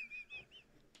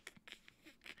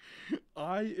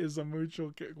 I is a mutual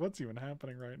keck... What's even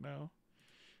happening right now?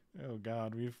 Oh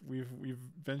god, we've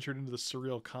ventured into the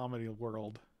surreal comedy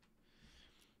world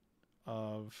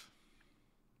of...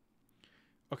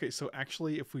 Okay, so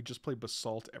actually, if we just play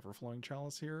Basalt Everflowing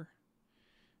Chalice here,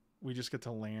 we just get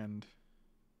to land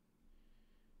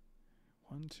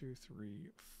 1, 2, 3,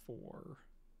 4.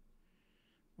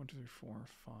 1, 2, 3, 4,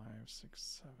 5, 6,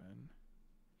 7.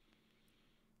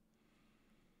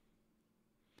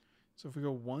 So if we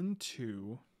go 1,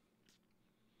 2.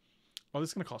 Oh, this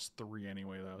is going to cost 3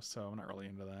 anyway, though, so I'm not really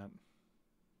into that.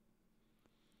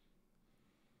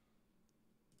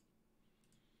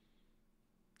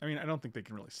 I mean, I don't think they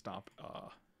can really stop,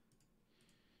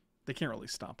 they can't really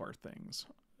stop our things,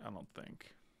 I don't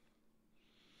think.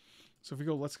 So if we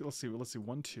go, let's see,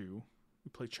 1, 2. We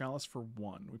play Chalice for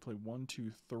 1. We play 1,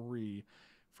 2, 3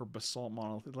 for Basalt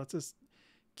Monolith. It lets us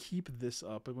keep this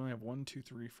up, but we only have 1, 2,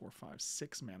 3, 4, 5,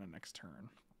 6 mana next turn.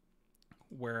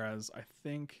 Whereas I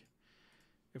think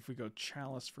if we go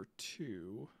Chalice for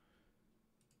 2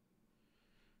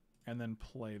 and then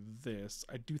play this,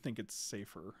 I do think it's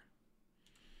safer.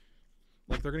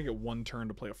 Like, they're going to get 1 turn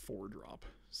to play a 4-drop.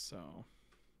 So,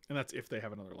 and that's if they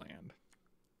have another land.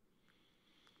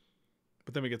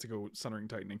 But then we get to go Sundering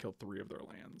Titan and kill 3 of their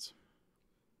lands.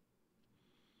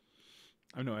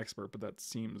 I'm no expert, but that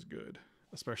seems good.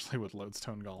 Especially with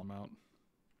Lodestone Golem out.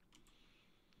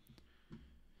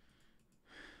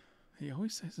 He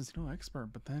always says he's no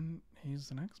expert, but then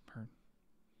he's an expert.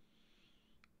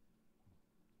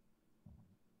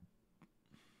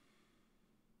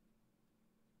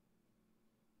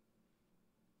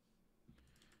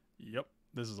 Yep,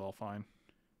 this is all fine.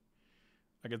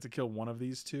 I get to kill one of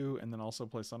these 2 and then also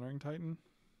play Sundering Titan.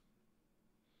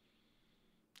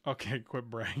 Okay, quit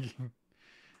bragging.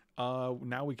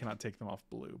 Now we cannot take them off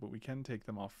blue, but we can take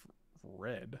them off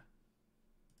red.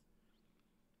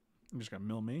 I'm just gonna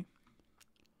mill me.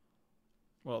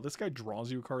 Well, this guy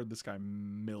draws you a card. This guy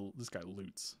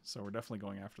loots. So we're definitely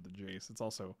going after the Jace. It's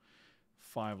also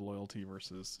 5 loyalty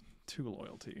versus 2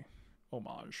 loyalty.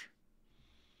 Homage.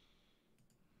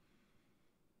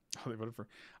 Oh, they voted for...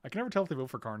 I can never tell if they vote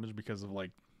for Carnage because of,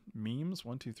 like, memes.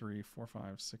 1, 2, 3, 4,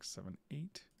 5, 6, 7,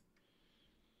 8.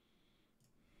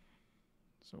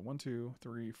 So 1, 2,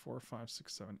 3, 4, 5,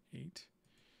 6, 7, 8.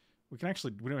 We can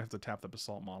actually... We don't have to tap the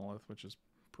Basalt Monolith, which is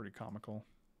pretty comical.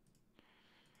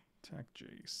 Attack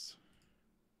Jace.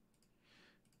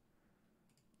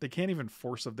 They can't even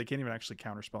force... They can't even actually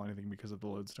counterspell anything because of the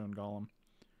Lodestone Golem.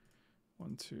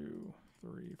 1, 2,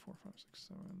 3, 4, 5, 6,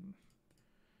 7...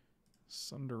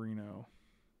 Sunderino.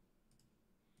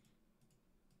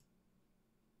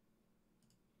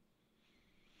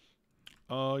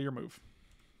 Your move.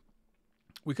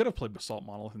 We could have played Basalt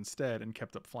Monolith instead and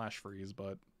kept up Flash Freeze,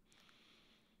 but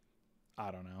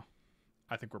I don't know.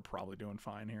 I think we're probably doing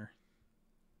fine here.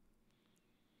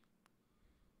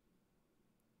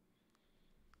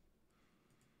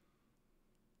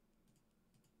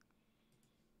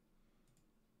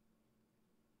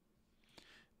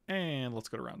 And let's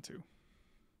go to round 2.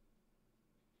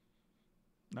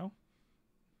 No?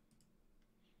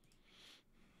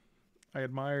 I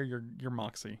admire your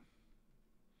moxie.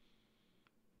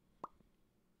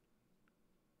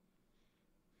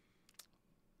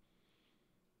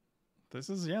 This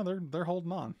is, yeah, they're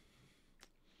holding on.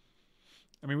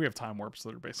 I mean, we have time warps, so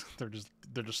they're basically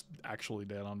they're just actually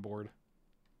dead on board.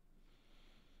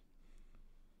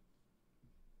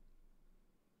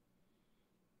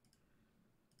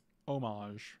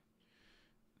 Homage.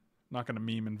 Not going to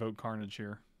meme Invoke Carnage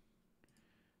here.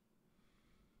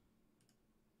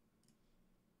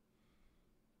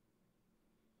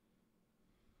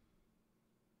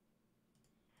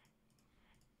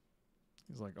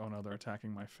 He's like, oh no, they're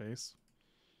attacking my face.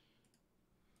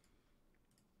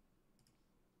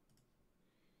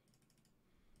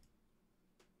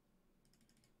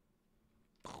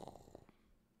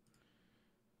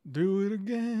 Do it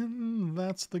again.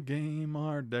 That's the game.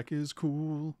 Our deck is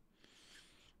cool.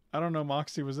 I don't know.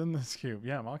 Moxie was in this cube.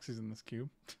 Yeah, Moxie's in this cube.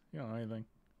 You don't know anything.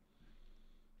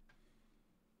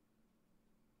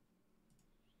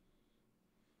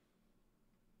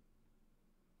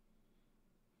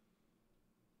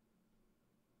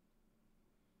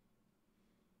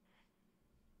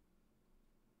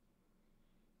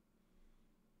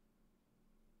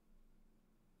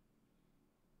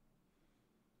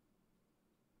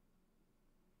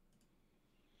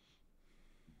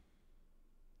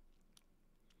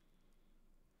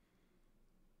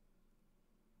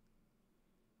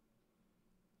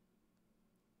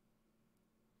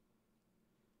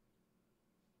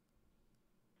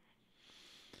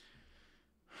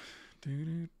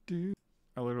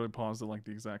 I literally paused at like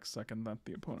the exact second that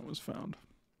the opponent was found.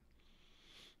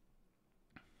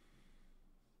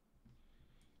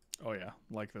 Oh yeah,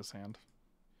 like this hand.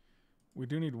 We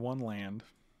do need one land,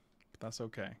 but that's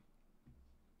okay.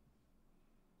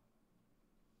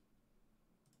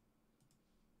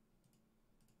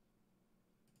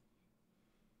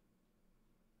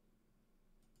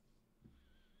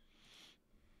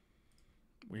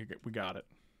 We got it.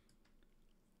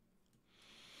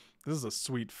 This is a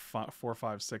sweet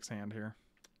 4-5-6 hand here.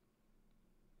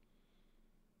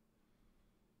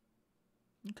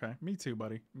 Okay, me too,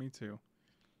 buddy. Me too.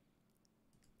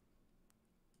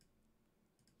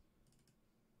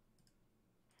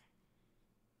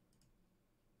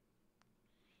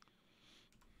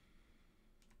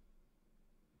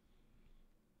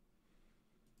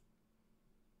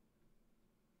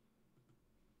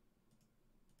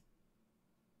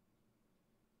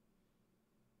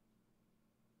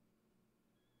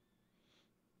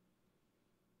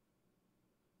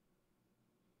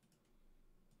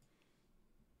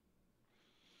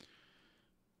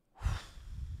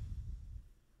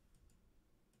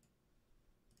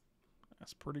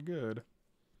 That's pretty good.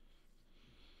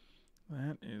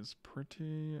 That is pretty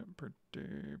good.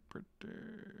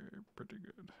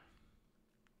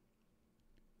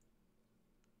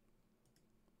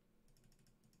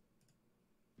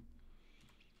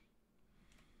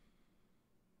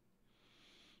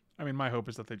 I mean, my hope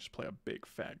is that they just play a big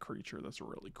fat creature that's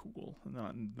really cool, and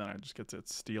then I just get to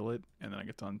steal it, and then I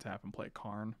get to untap and play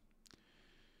Karn.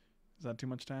 Is that too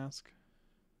much to ask?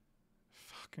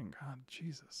 Fucking God,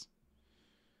 Jesus.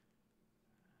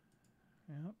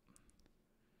 Yep.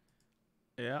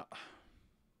 Yeah.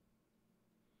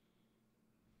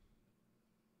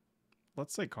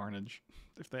 Let's say Carnage,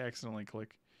 if they accidentally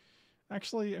click.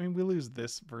 Actually, I mean, we lose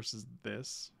this versus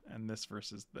this, and this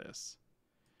versus this.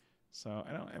 So,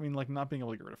 I mean, like, not being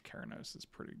able to get rid of Keranos is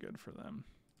pretty good for them.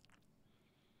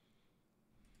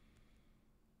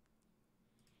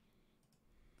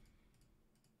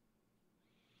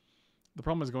 The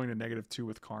problem is going to -2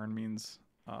 with Karn means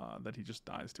that he just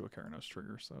dies to a Keranos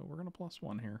trigger, so we're going to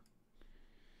 +1 here.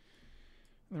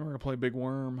 And then we're going to play Big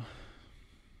Worm.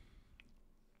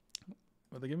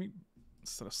 Will they give me,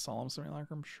 instead of Solemn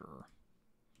Simulacrum? Sure.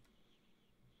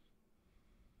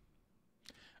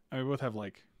 I mean, we both have,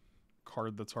 like,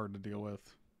 card that's hard to deal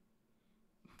with.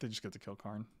 They just get to kill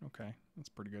Karn. Okay, that's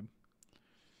pretty good.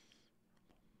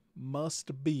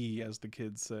 Must be, as the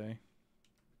kids say.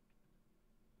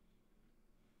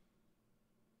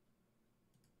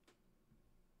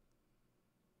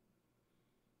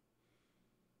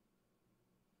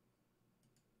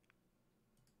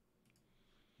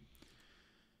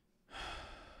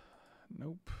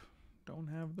 Nope. Don't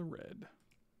have the red.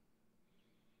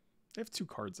 They have 2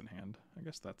 cards in hand. I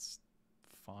guess that's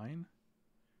fine.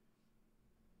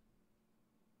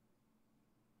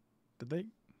 Did they?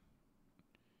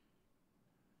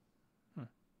 Huh.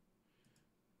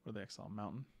 What do they exile?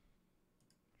 Mountain?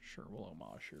 Sure, we'll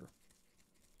homage here.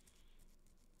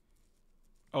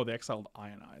 Oh, they exiled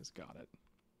Ionize. Got it.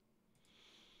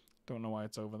 Don't know why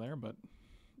it's over there, but,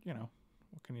 you know,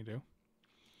 what can you do?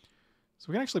 So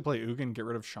we can actually play Ugin, get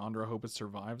rid of Chandra, hope it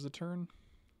survives a turn.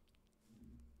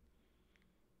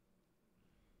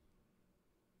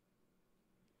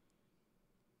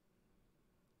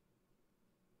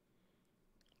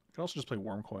 Could also just play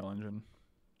Wormcoil Engine.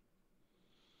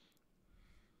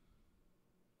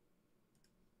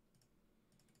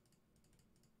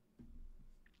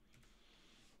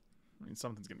 Let mean,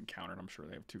 something's getting countered. I'm sure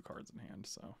they have 2 cards in hand,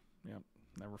 so, yep,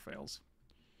 never fails.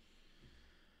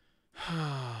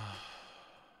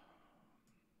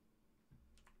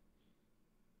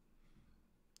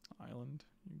 Island,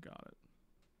 you got it.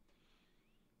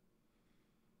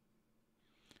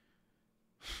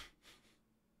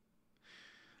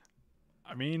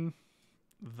 I mean,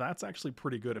 that's actually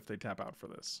pretty good if they tap out for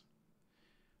this.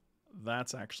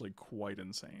 That's actually quite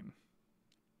insane.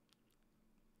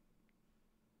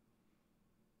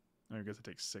 I guess it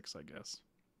takes 6, I guess.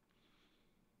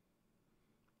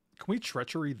 Can we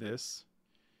treachery this?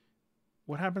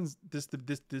 What happens? This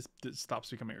stops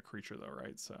becoming a creature though,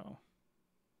 right? So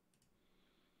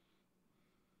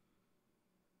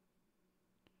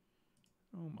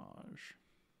homage.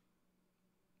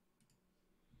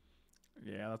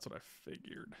 Yeah, that's what I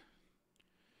figured.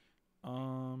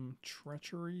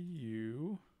 Treachery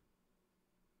you.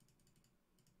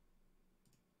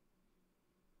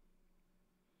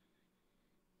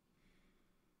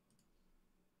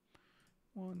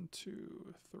 One,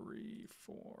 2, 3,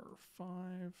 4,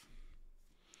 5.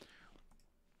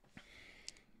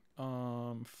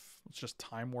 Let's just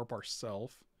time warp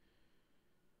ourselves.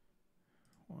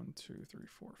 1, 2, 3,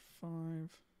 4, 5.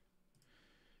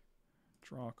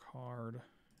 Draw a card.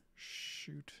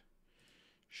 Shoot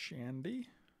Shandy.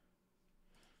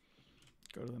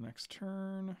 Go to the next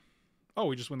turn. Oh,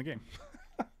 we just win the game.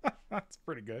 That's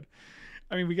pretty good.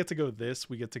 I mean, we get to go this.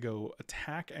 We get to go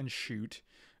attack and shoot.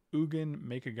 Ugin,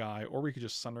 make a guy. Or we could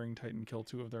just Sundering Titan, kill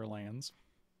 2 of their lands.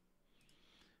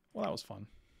 Well, that was fun.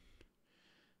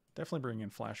 Definitely bring in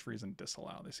Flash Freeze and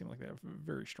Disallow. They seem like they have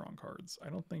very strong cards. I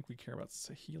don't think we care about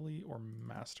Saheeli or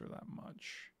Master that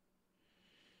much.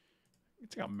 We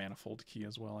take out Manifold Key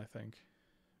as well, I think.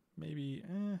 Maybe,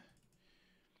 I'm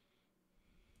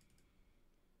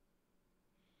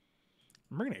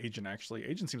bringing Agent, actually.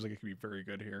 Agent seems like it could be very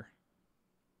good here.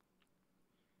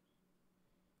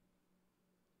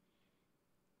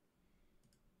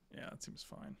 Yeah, that seems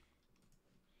fine.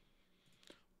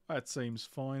 That seems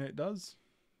fine, it does.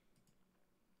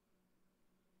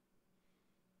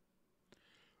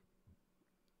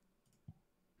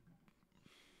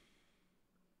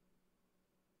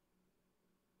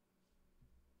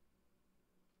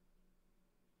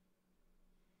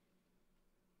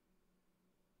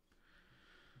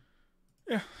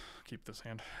 Yeah, keep this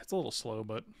hand. It's a little slow,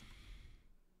 but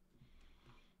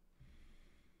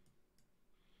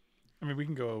I mean, we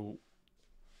can go.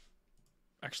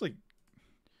 Actually,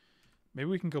 maybe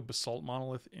we can go Basalt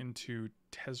Monolith into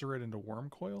Tezzeret into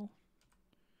Wormcoil.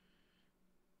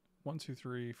 1, 2,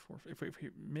 3, 4. If we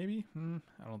maybe, I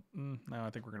don't. No, I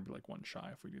think we're gonna be like 1 shy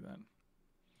if we do that.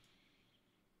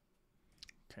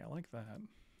 Okay, I like that.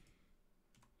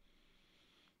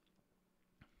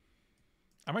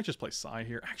 I might just play Psy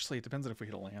here. Actually, it depends on if we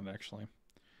hit a land, actually.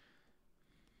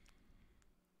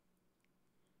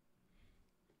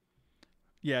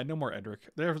 Yeah, no more Edric.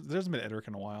 There hasn't been Edric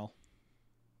in a while.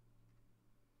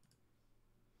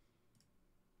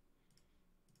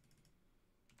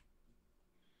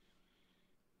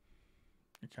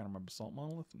 You counter my Basalt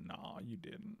Monolith? Nah, you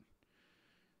didn't.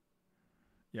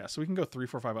 Yeah, so we can go 3,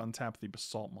 4, 5, untap the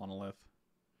Basalt Monolith.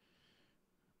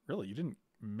 Really, you didn't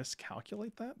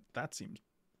miscalculate that? That seems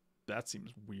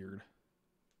weird.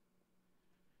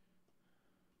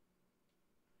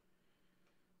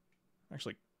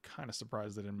 Actually, kind of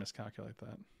surprised they didn't miscalculate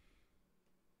that.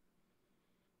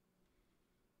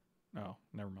 Oh,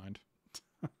 never mind.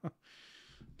 I'm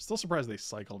still surprised they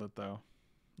cycled it, though.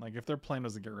 Like, if their plan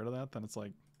was to get rid of that, then it's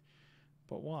like,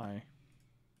 but why?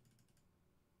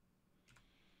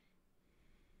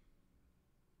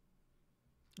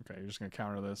 Okay, you're just going to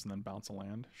counter this and then bounce a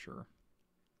land? Sure.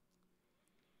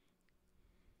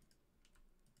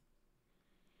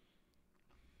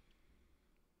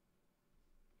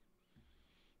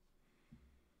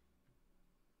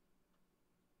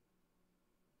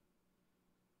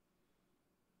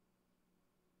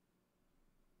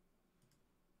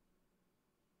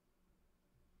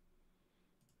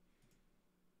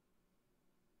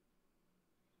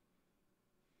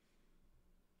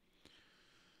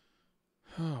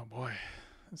 Oh boy,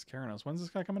 this Karanos. When's this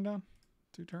guy coming down?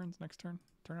 2 turns, next turn,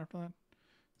 turn after that,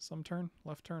 some turn,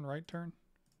 left turn, right turn.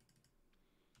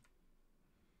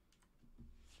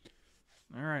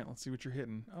 All right, let's see what you're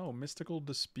hitting. Oh, Mystical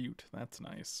Dispute. That's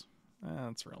nice.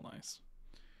 That's real nice.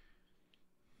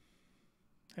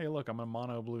 Hey, look, I'm a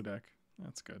mono blue deck.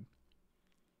 That's good.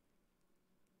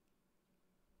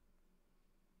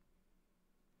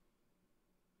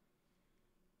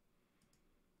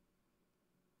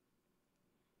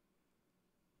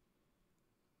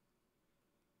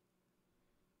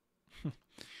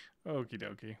 Okie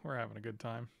dokie. We're having a good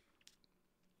time.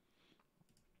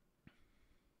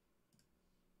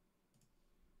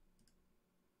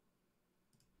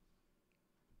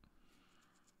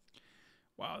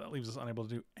 Wow, that leaves us unable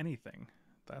to do anything.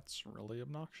 That's really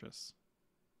obnoxious.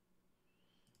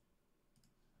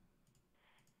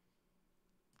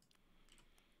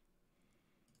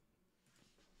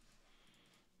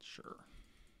 Sure.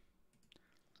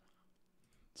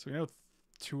 So we know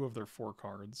 2 of their 4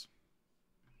 cards.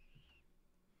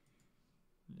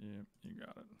 Yep, you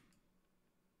got it.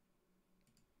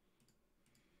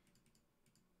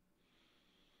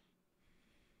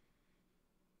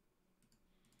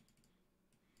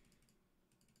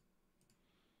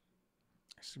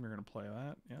 I assume you're going to play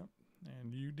that. Yep.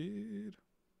 And you did.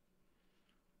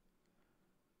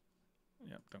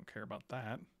 Yep, don't care about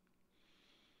that.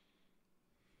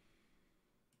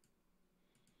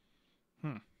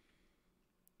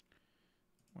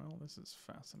 Well, this is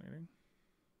fascinating.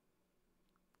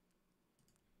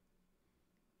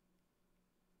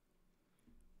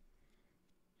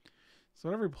 So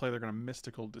whenever we play, they're going to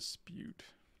mystical dispute.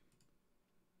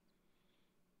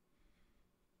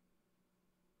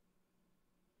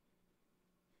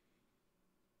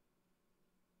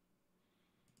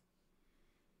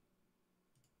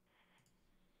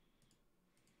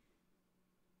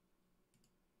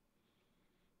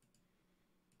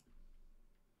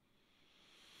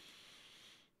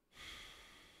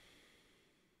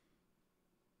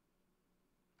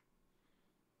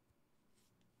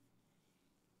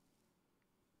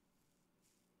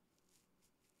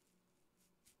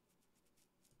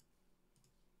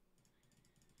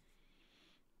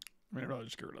 I mean, I'd rather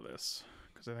just get rid of this,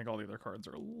 because I think all the other cards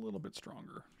are a little bit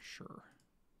stronger. Sure.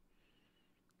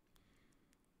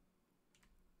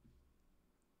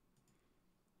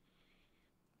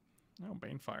 Oh,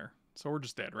 Banefire. So we're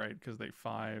just dead, right? Because they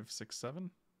 5, 6, 7?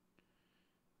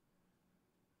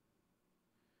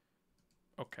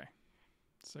 Okay.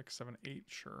 6, 7, 8.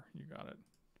 Sure, you got it.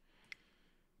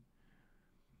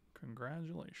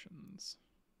 Congratulations.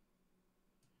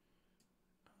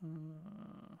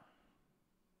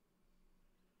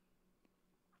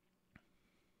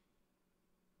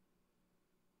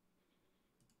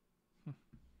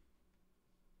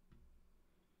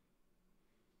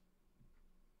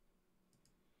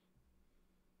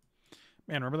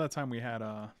 Man, remember that time we had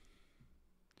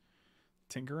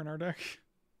Tinker in our deck?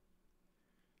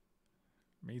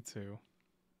 Me too.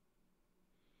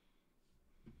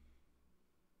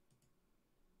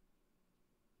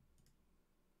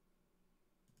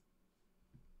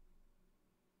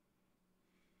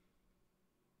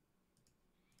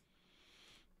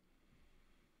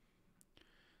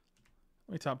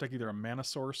 Let me top deck either a Mana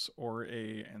Source or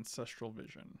a Ancestral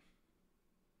Vision.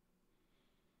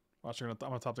 Watch, I'm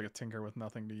gonna top deck a Tinker with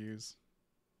nothing to use.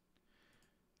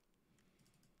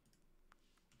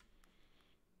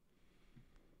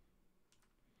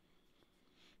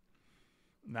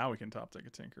 Now we can top deck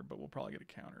a Tinker, but we'll probably get it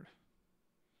countered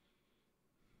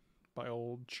by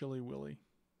old Chilly Willy.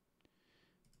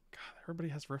 God, everybody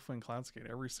has Riftwing Cloudskate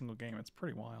every single game. It's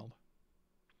pretty wild.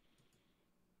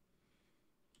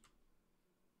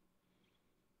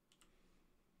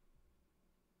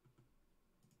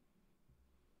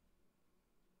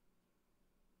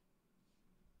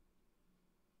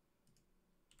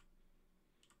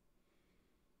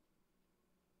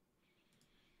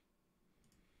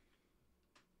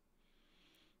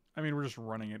 I mean, we're just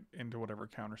running it into whatever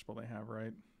counterspell they have,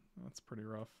 right? That's pretty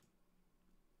rough.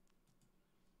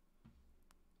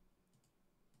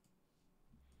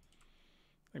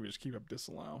 I think we just keep up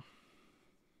Disallow.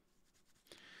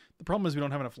 The problem is we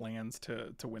don't have enough lands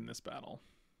to win this battle.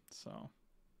 So,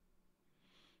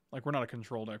 like, we're not a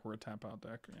control deck, we're a tap out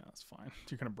deck. Yeah, that's fine.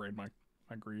 You're gonna braid my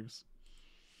Greaves.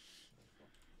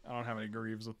 I don't have any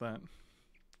Greaves with that.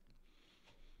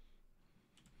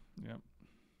 Yep.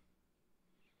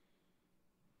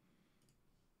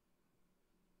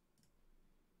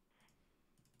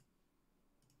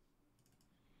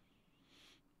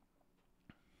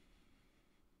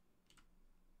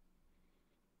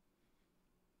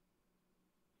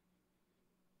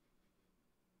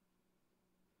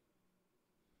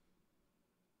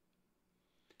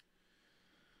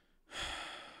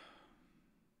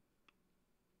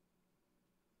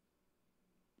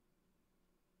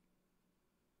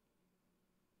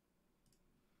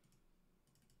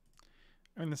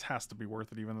 I mean, this has to be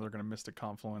worth it, even though they're going to Mystic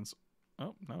Confluence.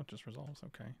 Oh, no, it just resolves.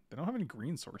 Okay. They don't have any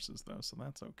green sources, though, so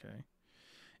that's okay.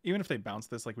 Even if they bounce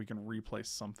this, like, we can replace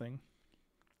something.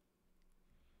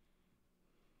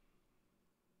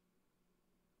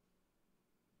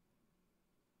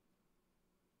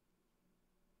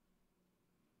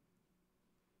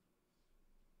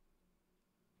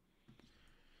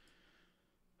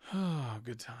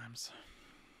 good times.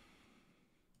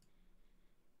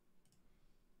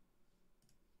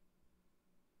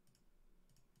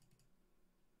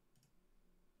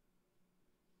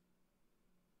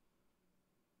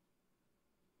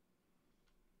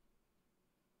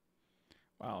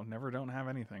 Wow, never don't have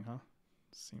anything, huh?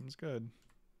 Seems good.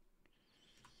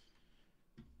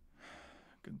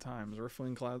 Good times.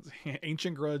 Riftwing Clouds,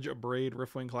 Ancient Grudge, Abrade,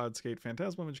 Riftwing Cloudskate,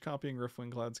 Phantasmal Image Copying,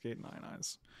 Riftwing Cloudskate, Nine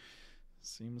Eyes.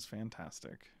 Seems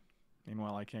fantastic.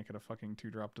 Meanwhile, I can't get a fucking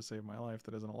 2-drop to save my life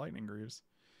that isn't a Lightning Greaves.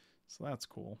 So that's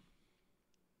cool.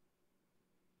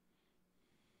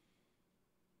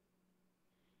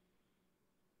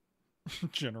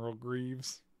 General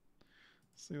Greaves.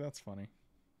 See, that's funny.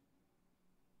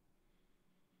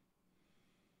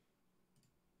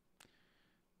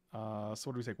 So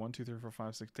what do we take? 1, 2, 3, 4,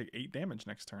 5, 6. Take 8 damage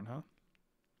next turn, huh?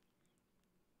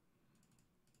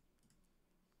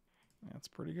 That's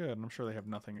pretty good. And I'm sure they have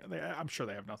nothing. I'm sure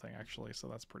they have nothing, actually, so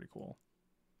that's pretty cool.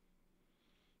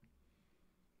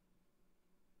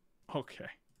 Okay.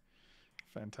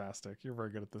 Fantastic. You're very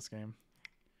good at this game.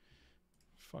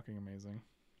 Fucking amazing.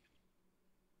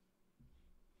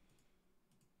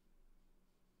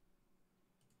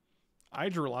 I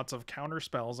drew lots of counter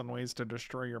spells and ways to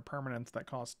destroy your permanents that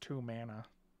cost 2 mana.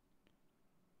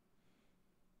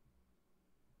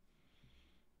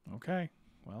 Okay.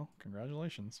 Well,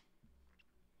 congratulations.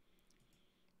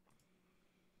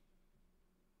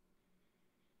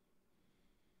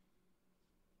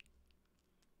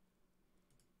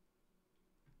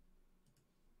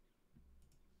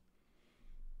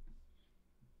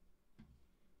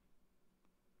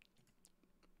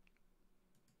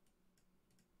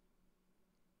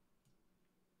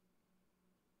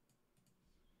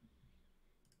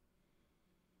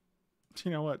 You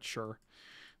know what? Sure.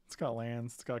 It's got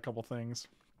lands. It's got a couple things.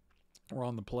 We're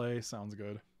on the play. Sounds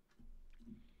good.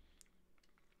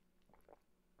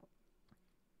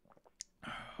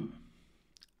 Let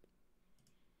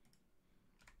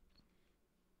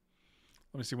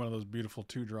me see one of those beautiful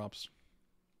 2-drops.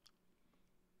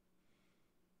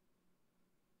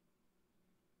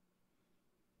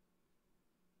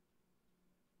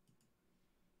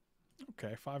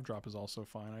 Okay, 5-drop is also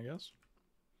fine, I guess.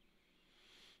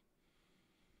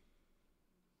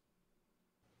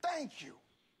 Thank you.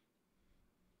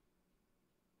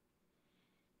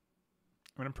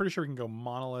 I mean, I'm pretty sure we can go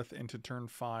Monolith into turn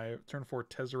 4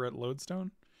 Tezzeret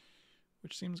Lodestone,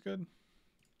 which seems good.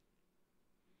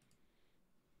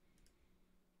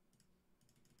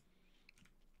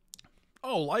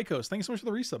 Oh, Lycos, thanks so much for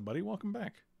the resub, buddy. Welcome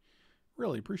back.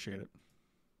 Really appreciate it.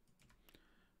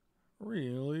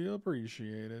 Really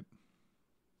appreciate it.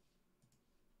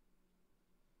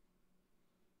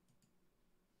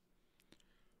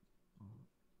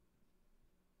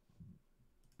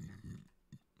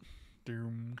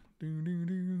 Doom, doom, doom,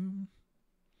 doom.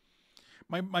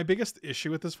 My biggest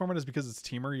issue with this format is because it's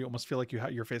Temur, you almost feel like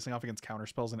you're facing off against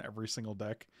counterspells in every single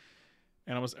deck.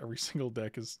 And almost every single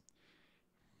deck is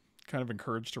kind of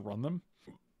encouraged to run them.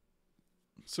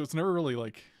 So it's never really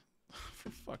like,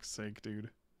 for fuck's sake, dude.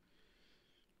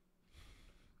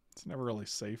 It's never really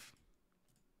safe.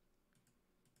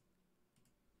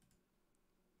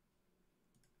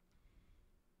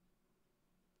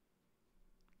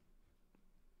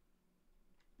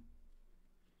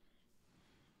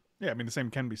 Yeah, I mean, the same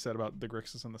can be said about the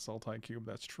Grixis and the Sultai Cube.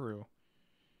 That's true.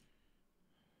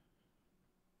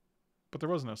 But there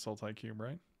was no Sultai Cube,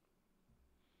 right?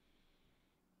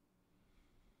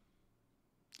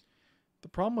 The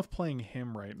problem with playing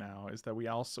him right now is that we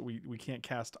can't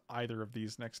cast either of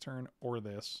these next turn or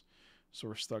this. So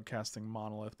we're stuck casting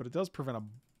Monolith. But it does prevent a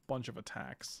bunch of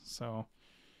attacks. So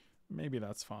maybe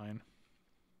that's fine.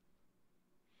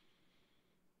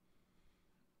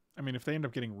 I mean, if they end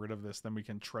up getting rid of this, then we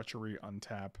can Treachery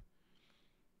untap.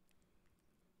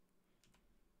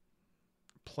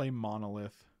 Play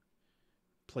Monolith.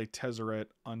 Play Tezzeret,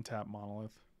 untap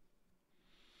Monolith.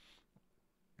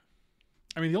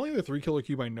 I mean, the only other 3-color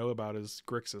cube I know about is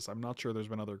Grixis. I'm not sure there's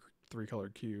been other 3-color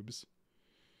cubes.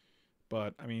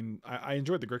 But, I mean, I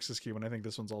enjoyed the Grixis cube, and I think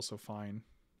this one's also fine.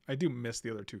 I do miss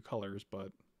the other 2 colors,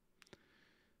 but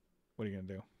what are you going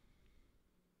to do?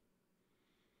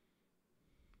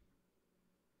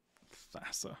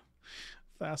 Thassa.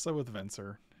 Thassa with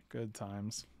Venser. Good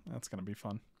times. That's going to be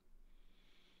fun.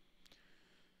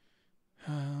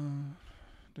 Oh,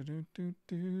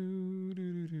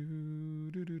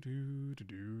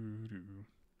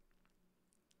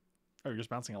 you're just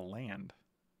bouncing a land.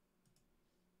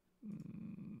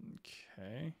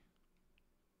 Okay.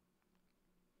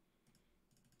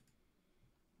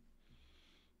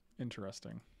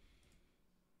 Interesting.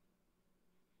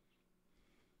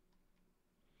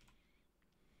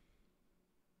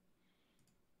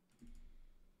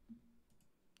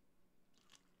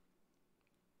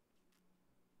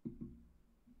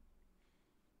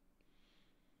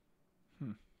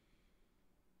 Hmm.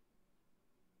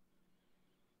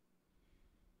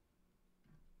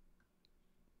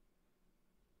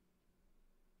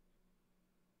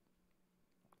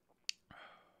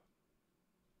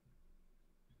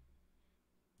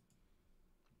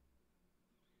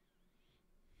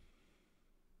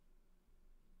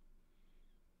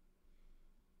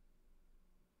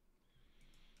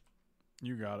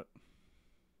 You got it.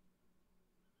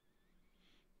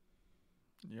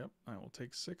 Yep, I will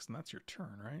take 6, and that's your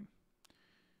turn, right?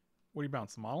 What do you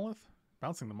bounce? The monolith?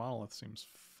 Bouncing the monolith seems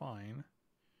fine.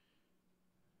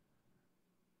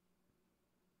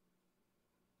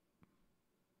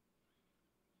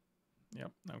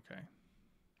 Yep, okay.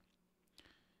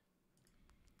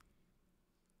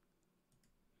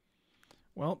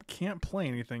 Well, can't play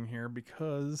anything here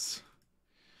because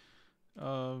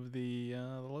of the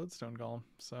lodestone golem,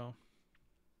 so...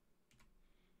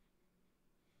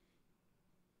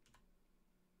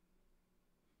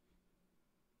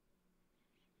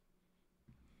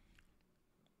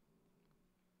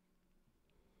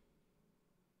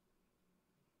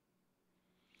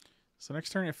 So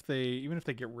next turn, even if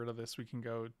they get rid of this, we can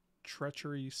go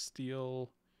Treachery,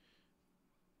 Steal,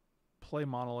 play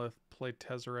Monolith, play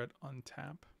Tezzeret,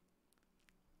 untap.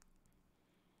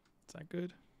 Is that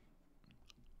good?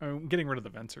 Getting rid of the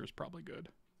Venser is probably good.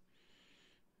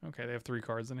 Okay, they have 3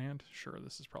 cards in hand. Sure,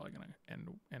 this is probably going to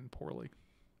end poorly.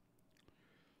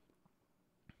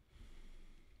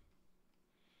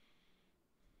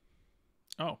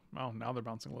 Oh, now they're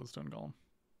bouncing Lodestone Golem.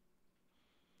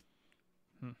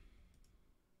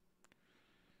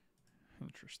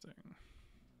 Interesting.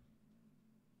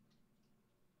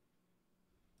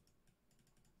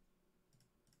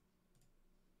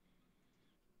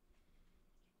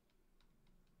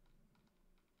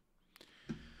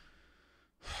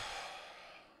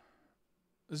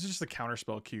 This is just a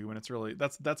counterspell cube, and it's really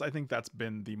I think that's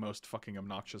been the most fucking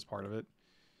obnoxious part of it.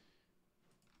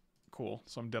 Cool.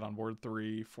 So I'm dead on board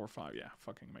 3, 4, 5. Yeah,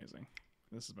 fucking amazing.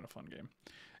 This has been a fun game.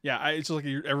 Yeah, it's just like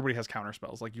everybody has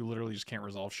counterspells. Like you literally just can't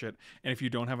resolve shit, and if you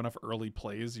don't have enough early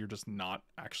plays, you're just not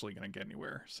actually gonna get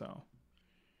anywhere. So.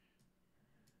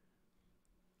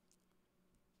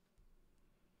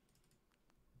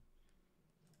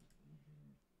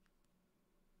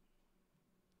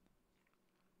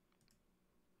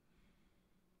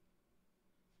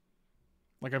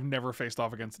 Like I've never faced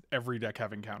off against every deck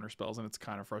having counterspells, and it's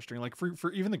kind of frustrating. Like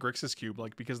for even the Grixis cube,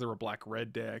 like because there were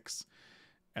black-red decks,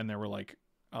 and there were like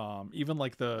even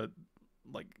like there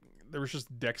was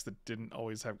just decks that didn't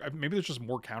always have. Maybe there's just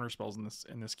more counterspells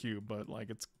in this cube, but like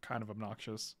it's kind of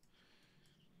obnoxious.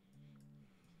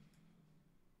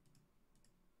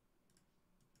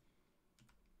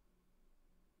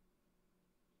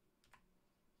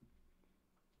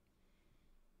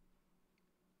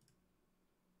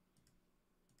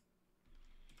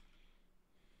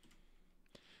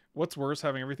 What's worse,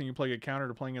 having everything you play get countered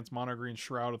to playing against mono green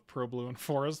Shroud with Pro Blue and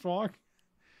Forest Walk?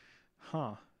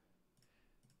 Huh.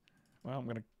 Well, I'm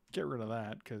gonna get rid of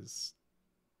that because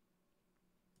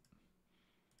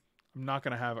I'm not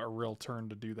gonna have a real turn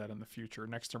to do that in the future.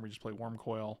 Next turn we just play Worm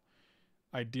Coil.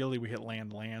 Ideally we hit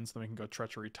lands, then we can go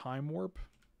Treachery Time Warp.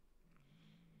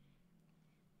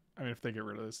 I mean, if they get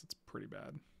rid of this, it's pretty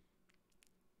bad.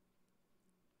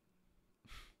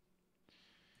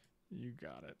 You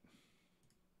got it.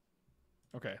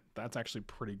 Okay, that's actually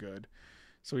pretty good.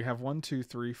 So we have 1, 2,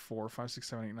 3, 4, 5, 6,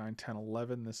 7, 8, 9, 10,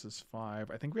 11. This is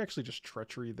 5. I think we actually just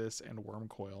Treachery this and Worm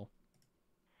Coil.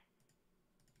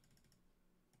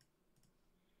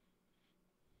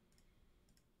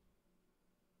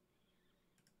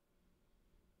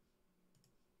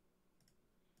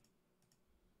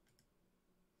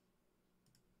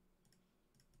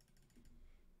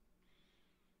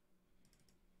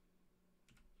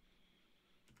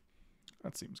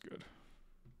 That seems good.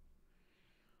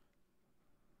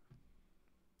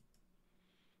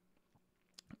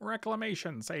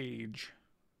 Reclamation Sage.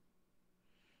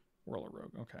 Whirler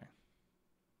Rogue, okay.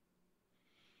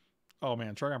 Oh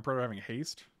man, Trigon Proto having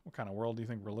haste? What kind of world do you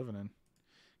think we're living in?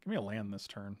 Give me a land this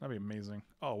turn. That'd be amazing.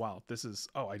 Oh wow, this is...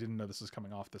 Oh, I didn't know this was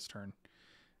coming off this turn.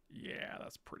 Yeah,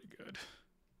 that's pretty good.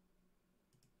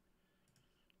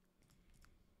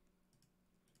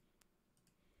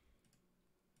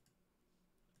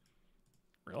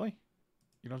 Really?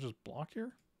 You don't just block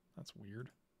here? That's weird.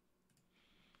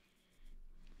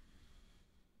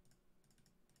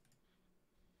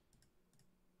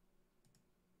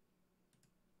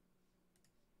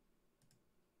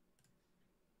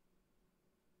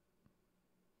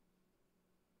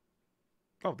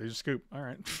 Oh, they just scoop. All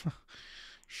right.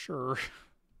 Sure.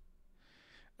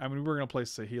 I mean, we're going to play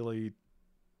Saheeli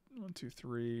 1, 2,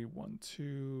 3, 1,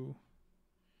 2.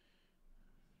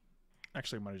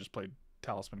 Actually, I might have just played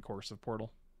Talisman Course of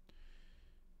Portal.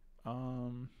 I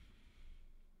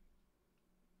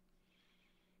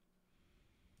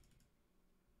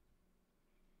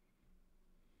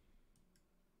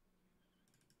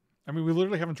mean, we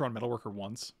literally haven't drawn Metalworker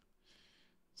once.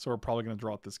 So we're probably going to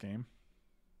draw it this game.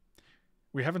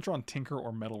 We haven't drawn Tinker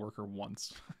or Metalworker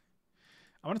once.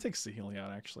 I'm going to take Saheeli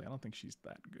out, actually. I don't think she's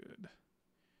that good.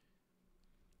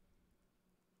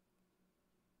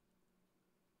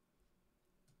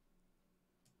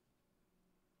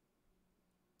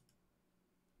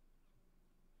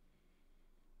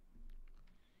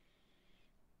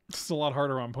 It's a lot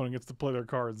harder when opponent gets to play their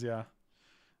cards, yeah.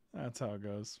 That's how it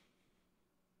goes.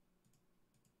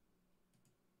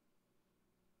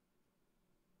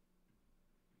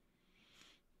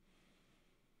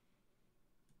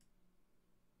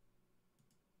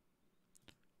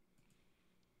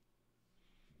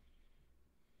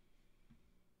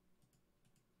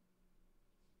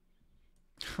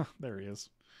 There he is.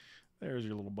 There's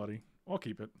your little buddy. I'll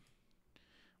keep it.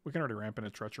 We can already ramp into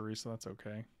Treachery, so that's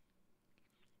okay.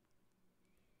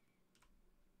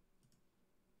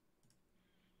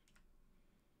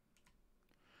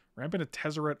 Ramp into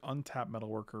Tezzeret, untap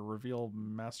Metalworker, reveal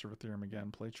Master of Ethereum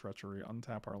again, play Treachery,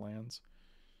 untap our lands.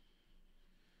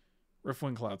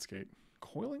 Riftwing Cloudskate.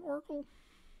 Coiling Oracle?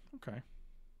 Okay.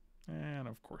 And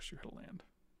of course you hit a land.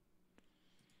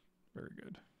 Very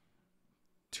good.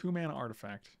 2-mana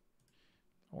artifact.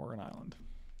 Or an island.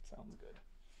 Sounds good.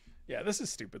 Yeah, this is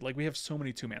stupid. Like, we have so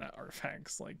many 2-mana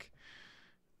artifacts. Like,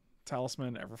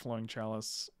 Talisman, Everflowing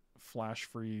Chalice, Flash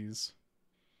Freeze.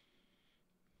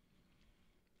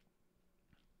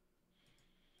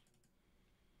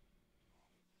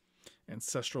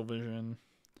 Ancestral Vision.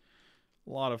 A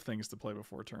lot of things to play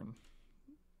before turn.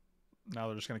 Now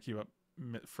they're just going to keep up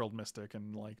Frilled Mystic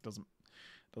and, like, doesn't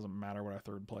matter what our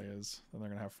third play is. Then they're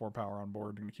going to have 4 power on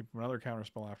board. They're going to keep another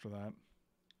counterspell after that.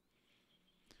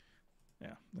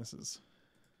 Yeah, this is...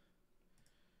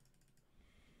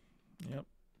 Yep.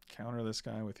 Counter this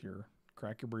guy with your...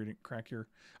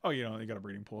 Oh, you know, you got a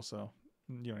breeding pool, so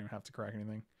you don't even have to crack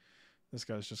anything. This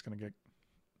guy's just going to get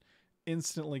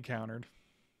instantly countered.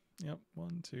 Yep.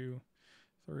 1, 2,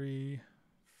 3.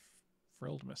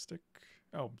 Frilled Mystic.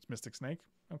 Oh, it's Mystic Snake?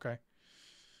 Okay.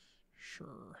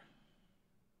 Sure.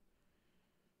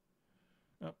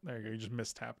 Oh, there you go. You just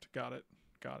mistapped. Got it.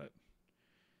 Got it.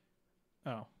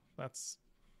 Oh, that's...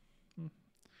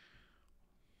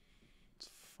 It's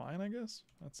fine, I guess.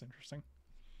 That's interesting.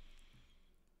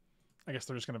 I guess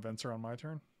they're just going to Venser on my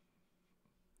turn.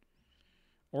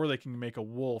 Or they can make a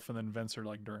wolf and then Venser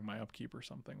like during my upkeep or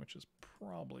something, which is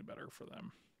probably better for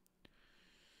them.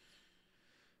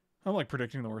 I'm like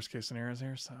predicting the worst case scenarios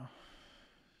here, so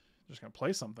just going to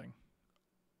play something.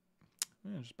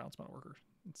 Yeah, just bounce Metalworker.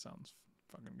 It sounds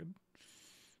fucking good.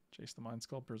 Chase the Mind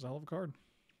Sculptor is a hell of a card.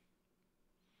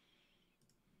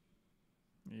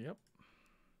 Yep.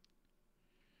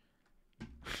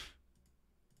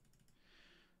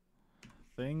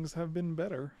 Things have been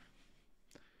better.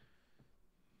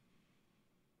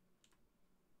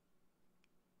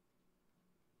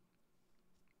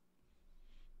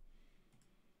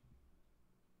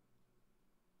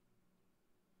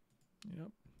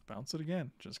 Yep. Bounce it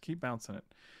again. Just keep bouncing it.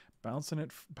 Bouncing it.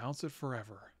 Bounce it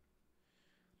forever.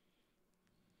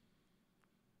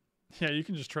 Yeah, you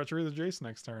can just Treachery the Jace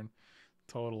next turn.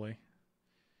 Totally.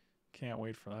 Can't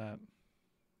wait for that.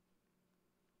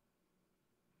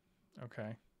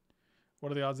 Okay.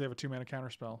 What are the odds they have a 2-mana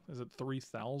counterspell? Is it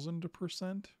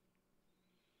 3,000%?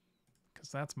 Because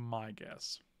that's my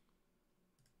guess.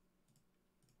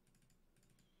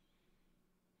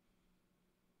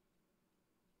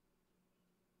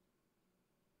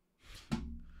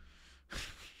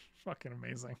 Fucking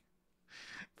amazing.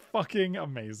 Fucking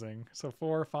amazing. So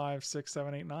 4, 5, 6,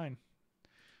 7, 8, 9.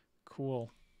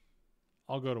 Cool.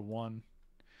 I'll go to 1.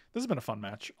 This has been a fun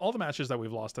match. All the matches that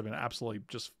we've lost have been absolutely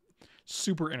just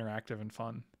super interactive and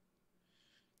fun.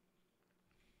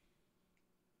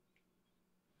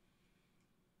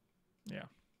 Yeah.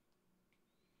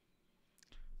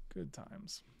 Good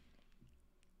times.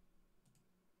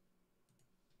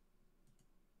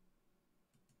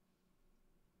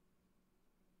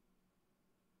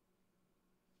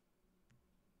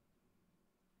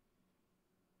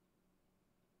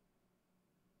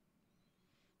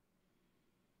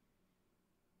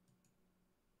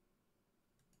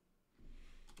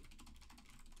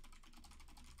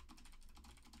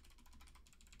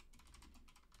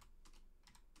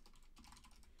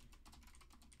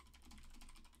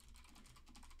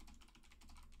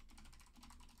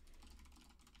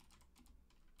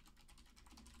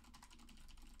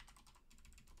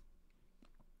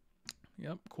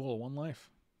 Yep, cool. 1 life.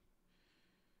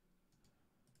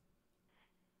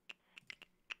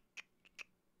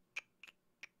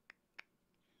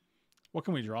 What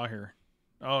can we draw here?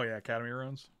 Oh, yeah, Academy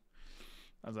Runes.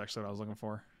 That's actually what I was looking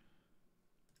for.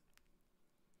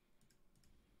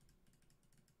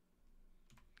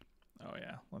 Oh,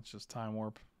 yeah. Let's just time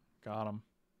warp. Got him.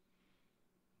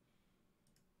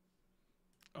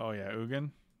 Oh, yeah.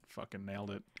 Ugin. Fucking nailed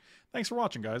it. Thanks for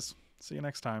watching, guys. See you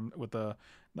next time with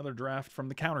another draft from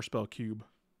the Counterspell Cube.